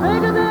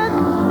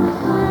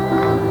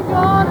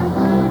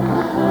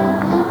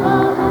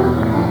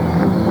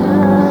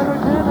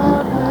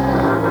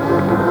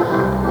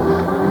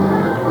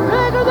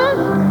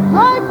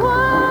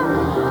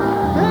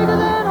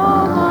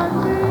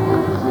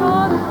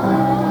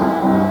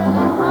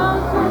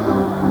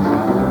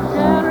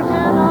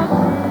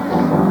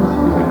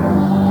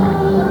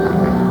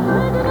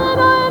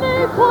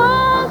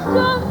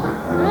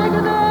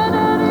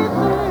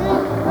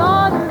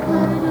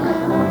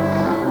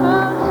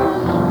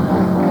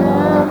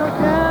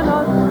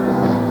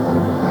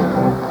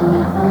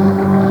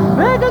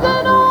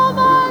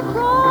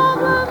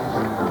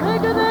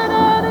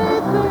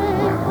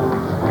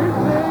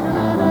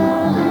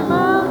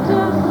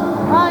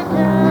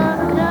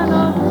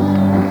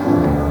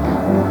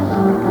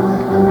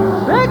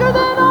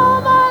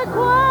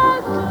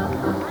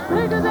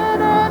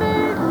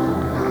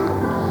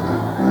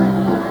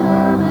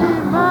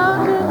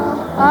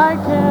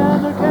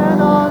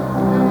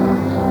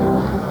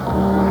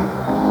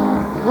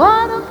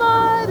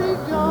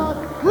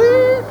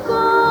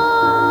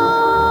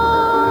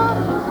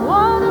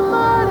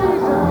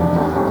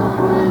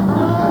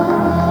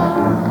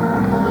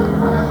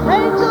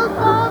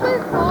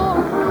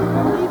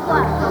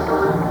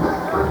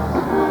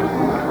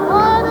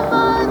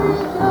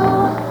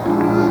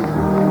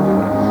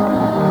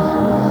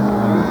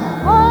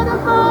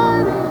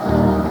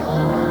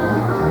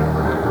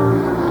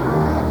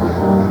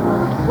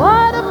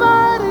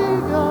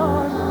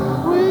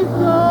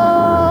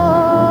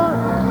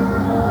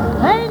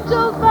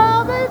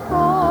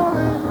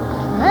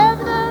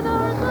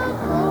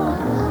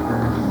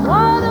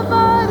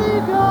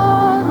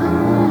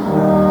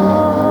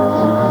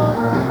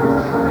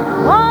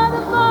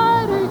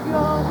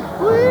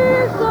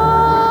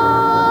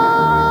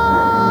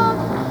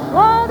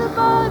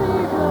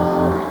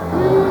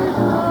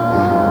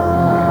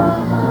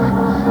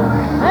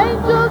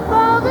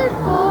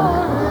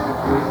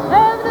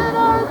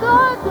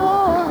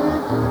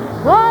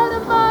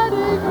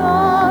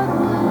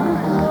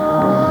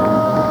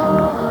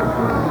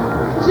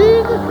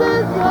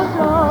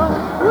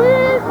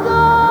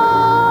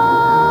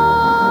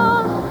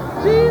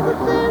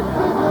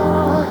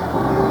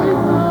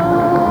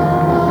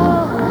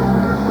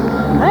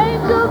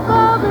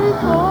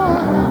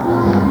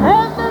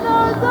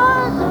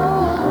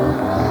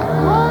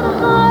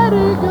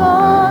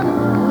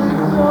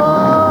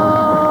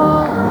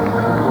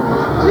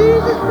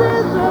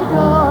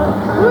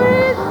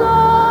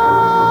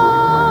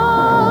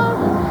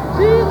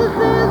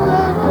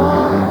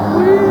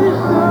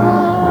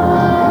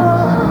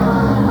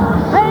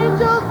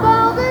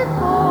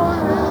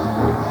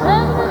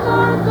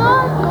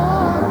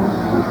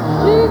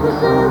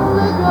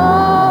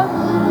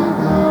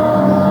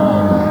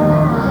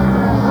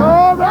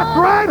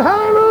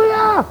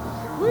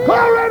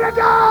 Glory to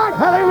God.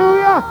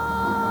 Hallelujah.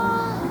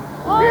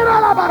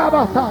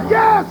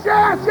 Yes,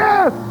 yes,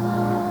 yes.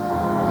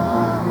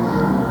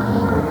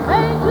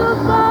 Angels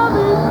bow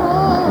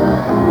before him.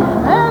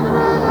 Heaven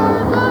and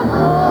earth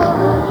adore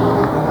him.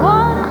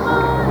 What a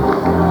mighty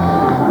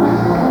God.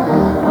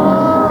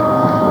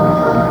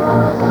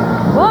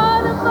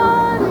 What a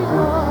mighty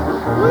God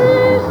we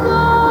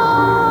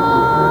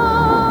serve.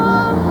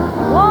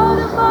 What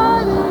a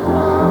mighty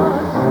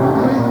God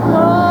we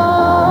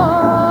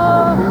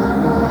serve.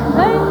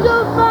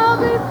 Angels bow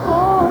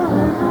before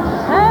him.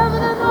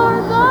 Heaven and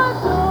earth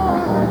adore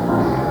him.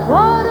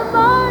 What a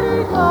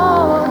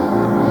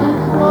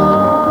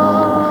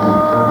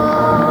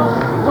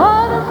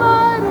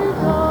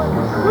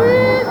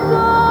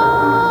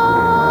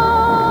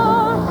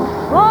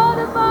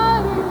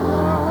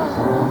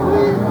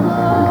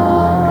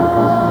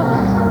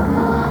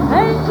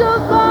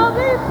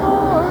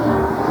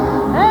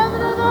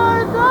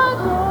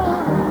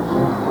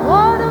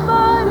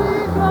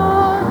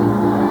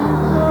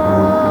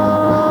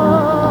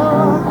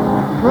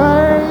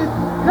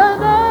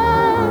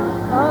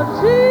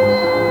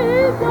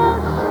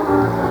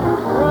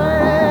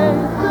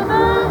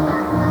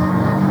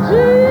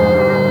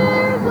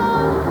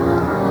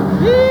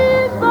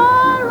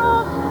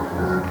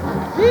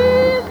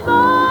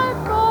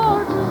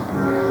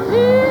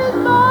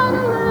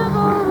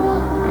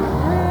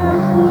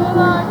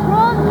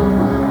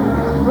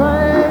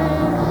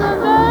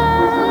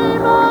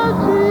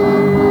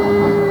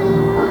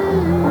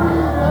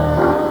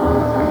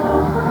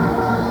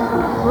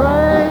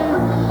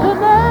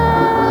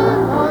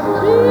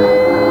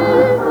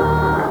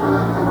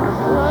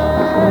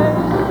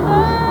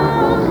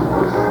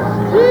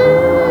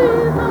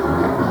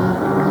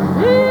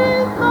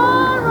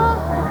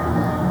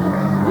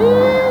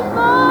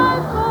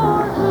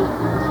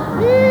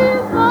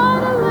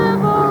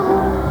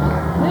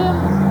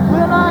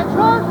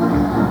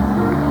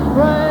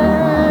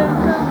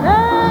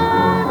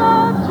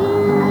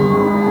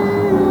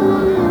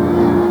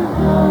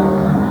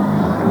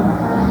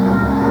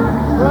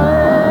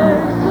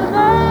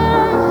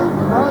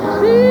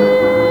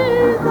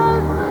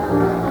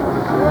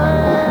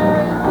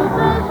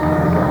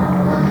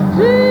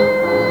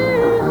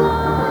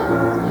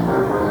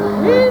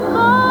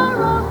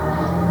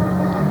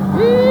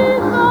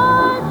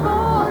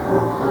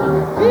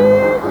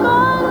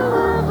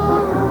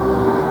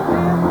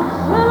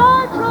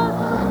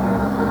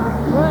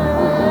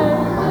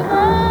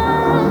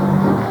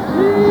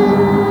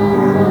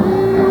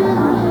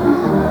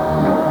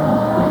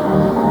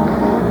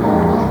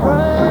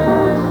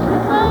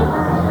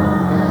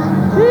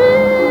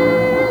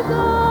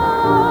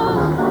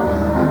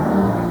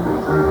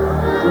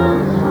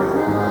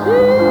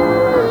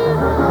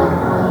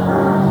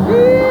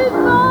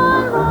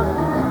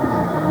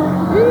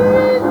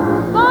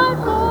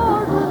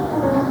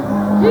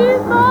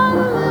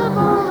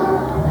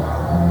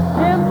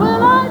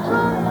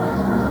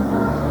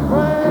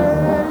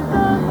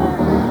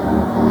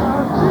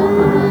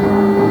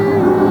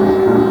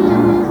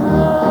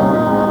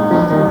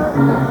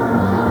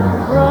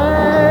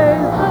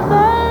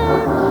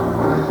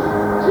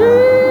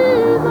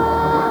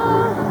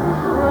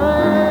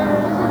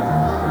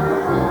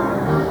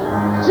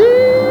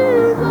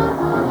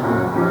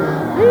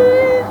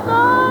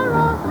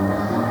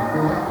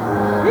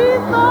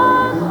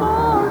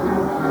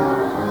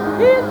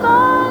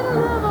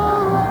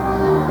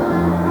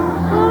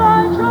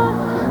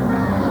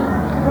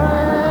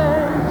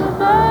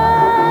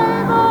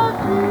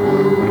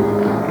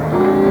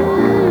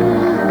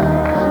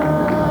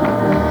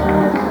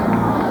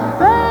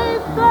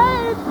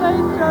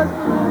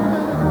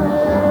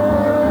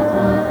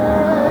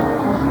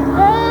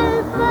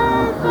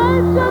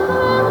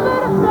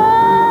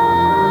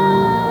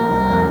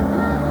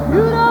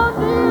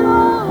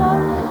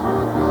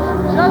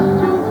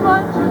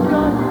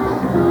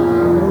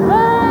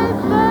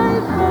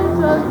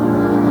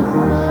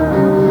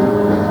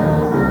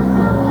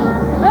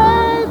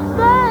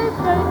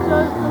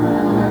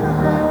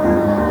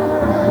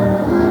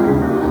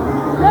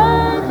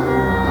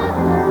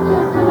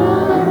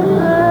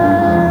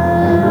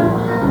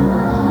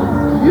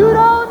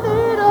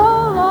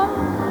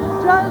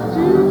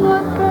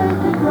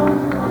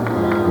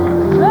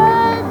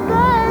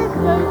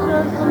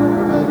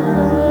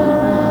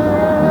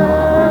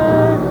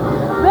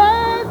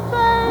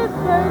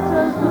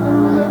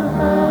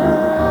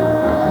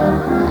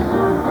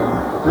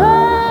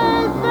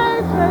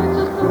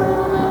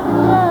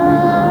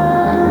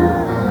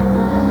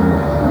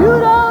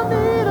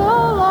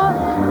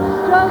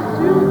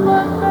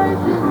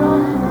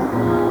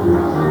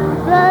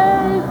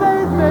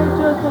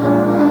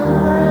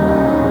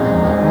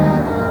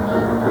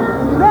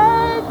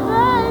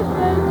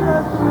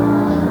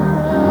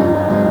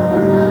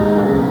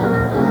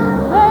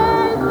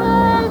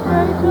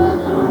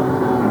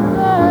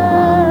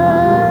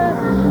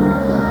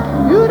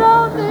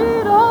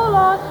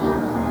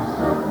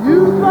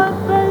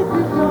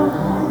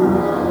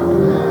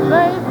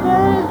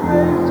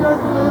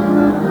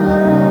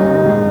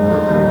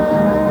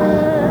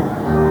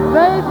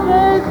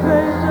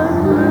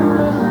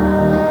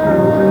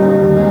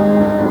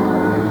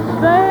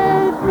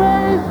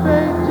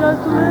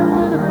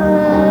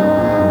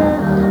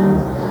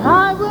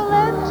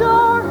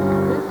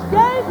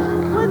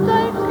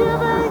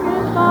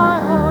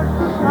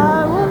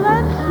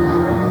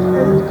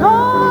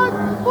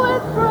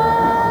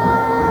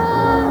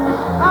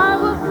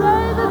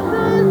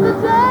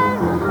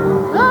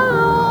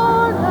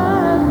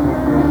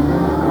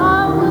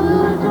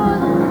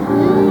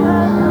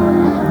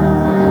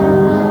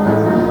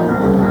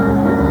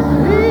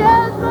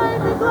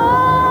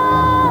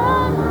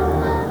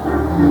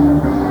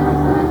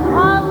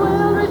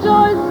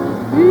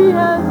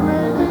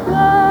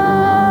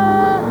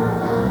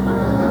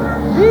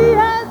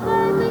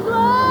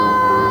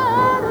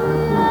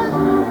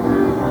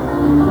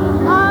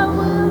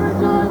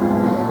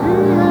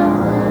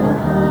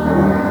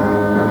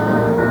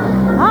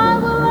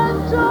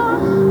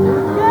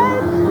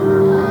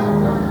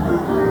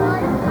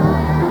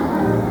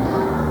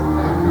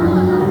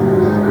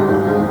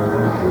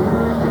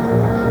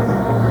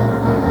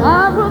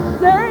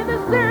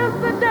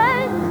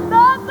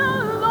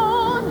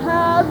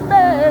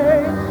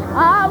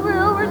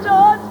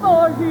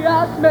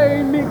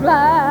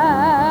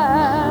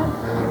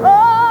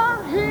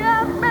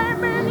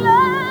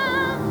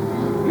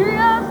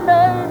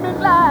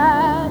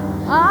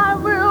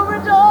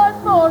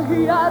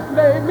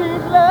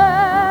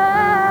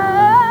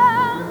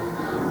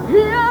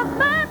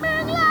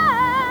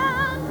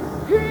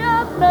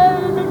has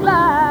made me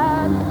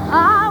glad.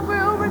 I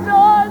will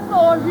rejoice,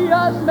 for he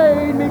has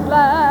made me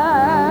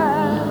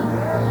glad.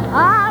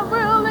 I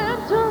will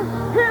enter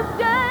his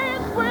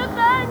gates with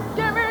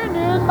thanksgiving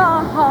in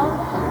my heart.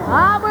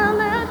 I will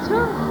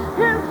enter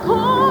his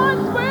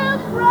courts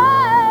with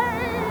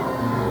praise.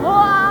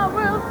 Oh, I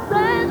will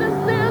say this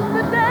is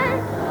the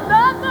day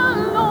that the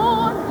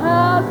Lord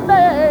has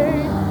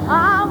made.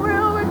 I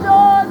will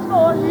rejoice,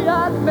 for he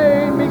has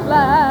made me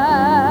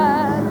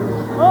glad.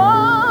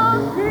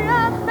 Oh, he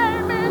has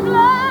made me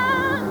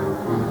glad.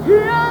 He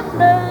has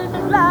made me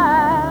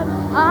glad.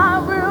 I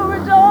will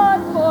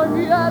rejoice, for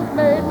he has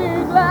made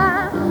me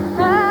glad.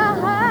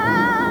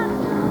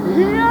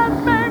 He has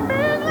made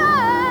me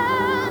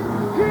glad.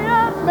 He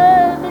has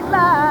made me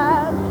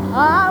glad.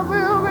 I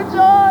will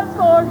rejoice,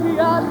 for he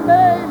has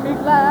made me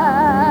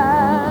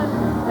glad.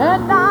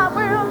 And I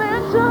will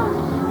enter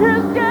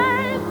his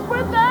gates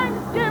with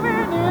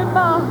thanksgiving in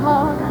my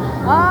heart.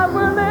 I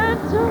will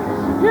enter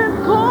his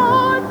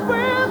courts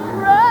with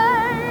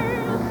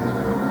praise.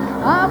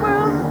 I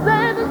will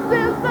say this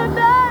is the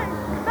day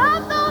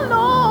that the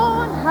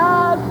Lord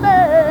has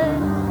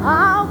made.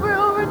 I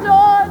will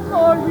rejoice,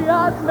 for he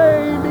has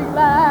made me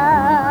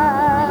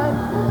glad.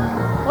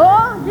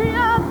 Oh, he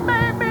has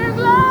made me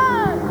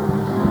glad.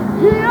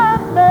 He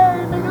has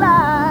made me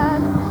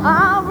glad.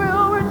 I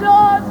will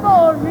rejoice,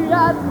 for he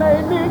has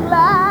made me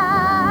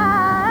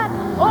glad.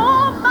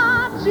 Oh,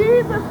 my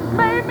Jesus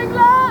made me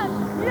glad.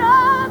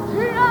 Yes,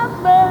 he has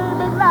made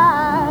me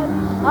glad.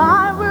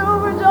 I will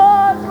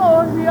rejoice,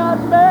 for he has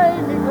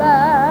made me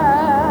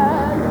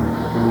glad.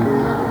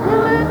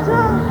 We'll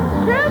enter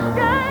his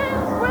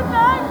gates with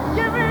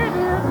thanksgiving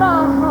in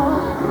my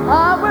heart.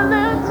 I will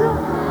enter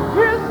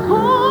his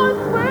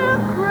courts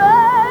with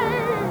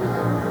praise.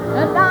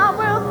 And I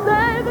will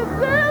say this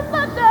is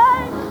the day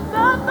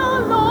that the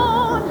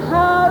Lord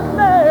has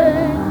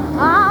made.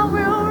 I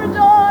will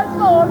rejoice,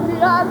 for he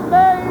has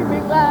made me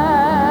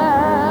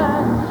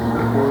glad.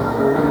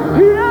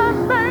 He has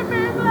made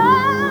me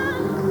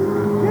glad.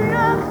 He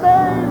has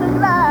made me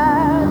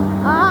glad.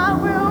 I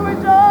will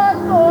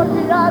rejoice, for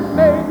he has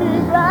made me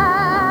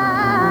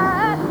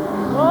glad.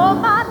 Oh,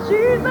 my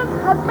Jesus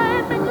has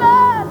made me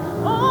glad.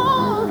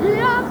 Oh, he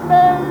has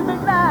made me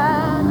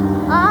glad.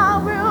 I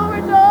will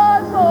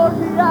rejoice, for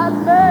he has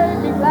made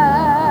me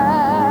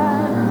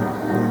glad.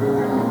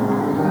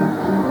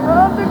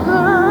 Of the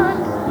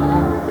goodness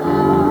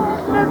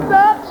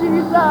of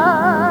Jesus,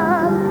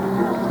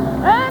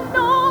 and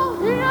all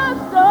he has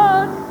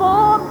done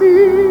for me.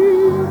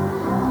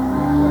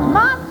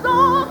 My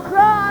soul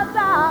cries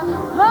out,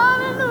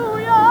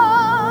 hallelujah.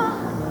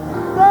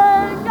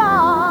 Thank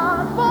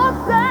God for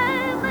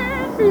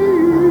saving me.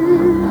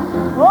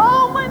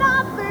 Oh, when I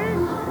think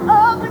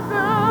of the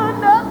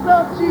goodness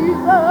of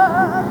Jesus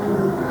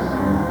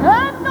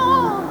and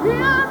all he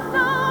has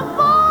done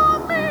for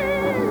me,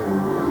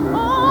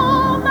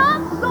 oh, my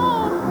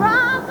soul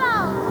cries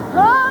out,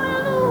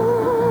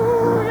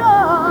 hallelujah.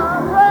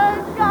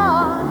 Praise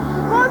God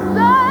for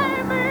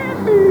saving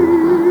me.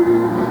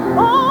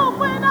 Oh,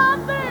 when I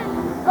think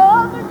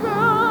of the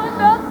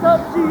goodness of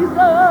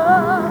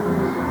Jesus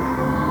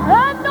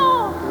and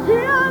all he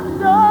has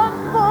done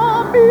for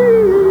me,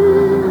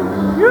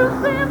 you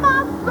see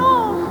my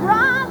soul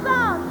cries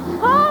out,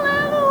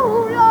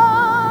 hallelujah.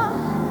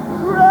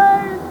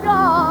 Praise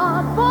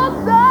God for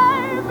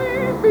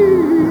saving me.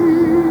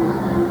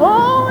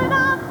 Oh, when I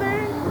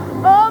think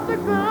of the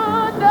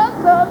goodness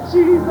of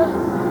Jesus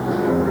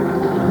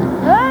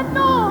and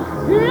all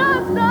he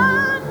has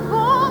done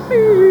for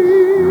me,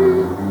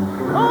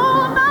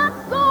 oh, my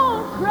soul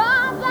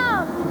cries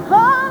out,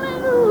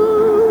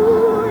 hallelujah.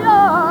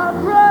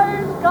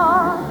 Praise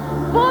God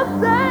for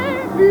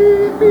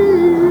saving me.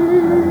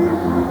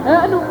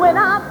 And when I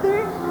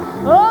think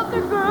of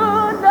the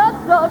goodness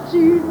of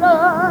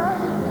Jesus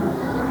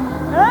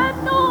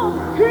and all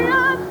he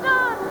has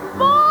done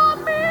for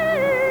me,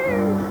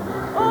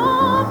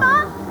 oh,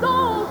 my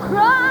soul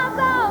cries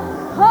out,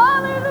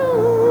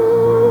 hallelujah.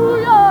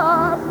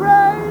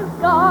 Praise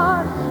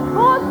God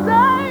for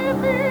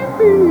saving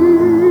me.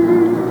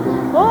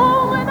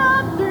 Oh, when I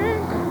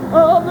think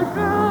of the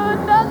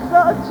goodness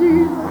of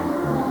Jesus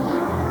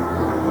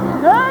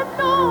and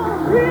all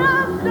he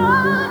has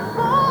done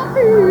for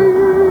me,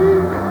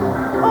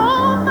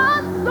 oh, my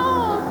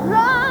soul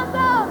cries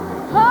out,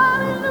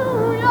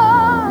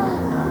 hallelujah.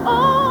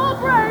 Oh,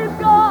 praise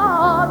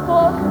God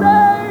for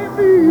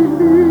saving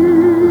me.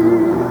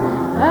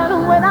 And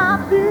when I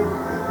think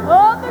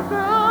of the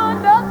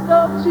goodness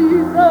of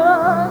Jesus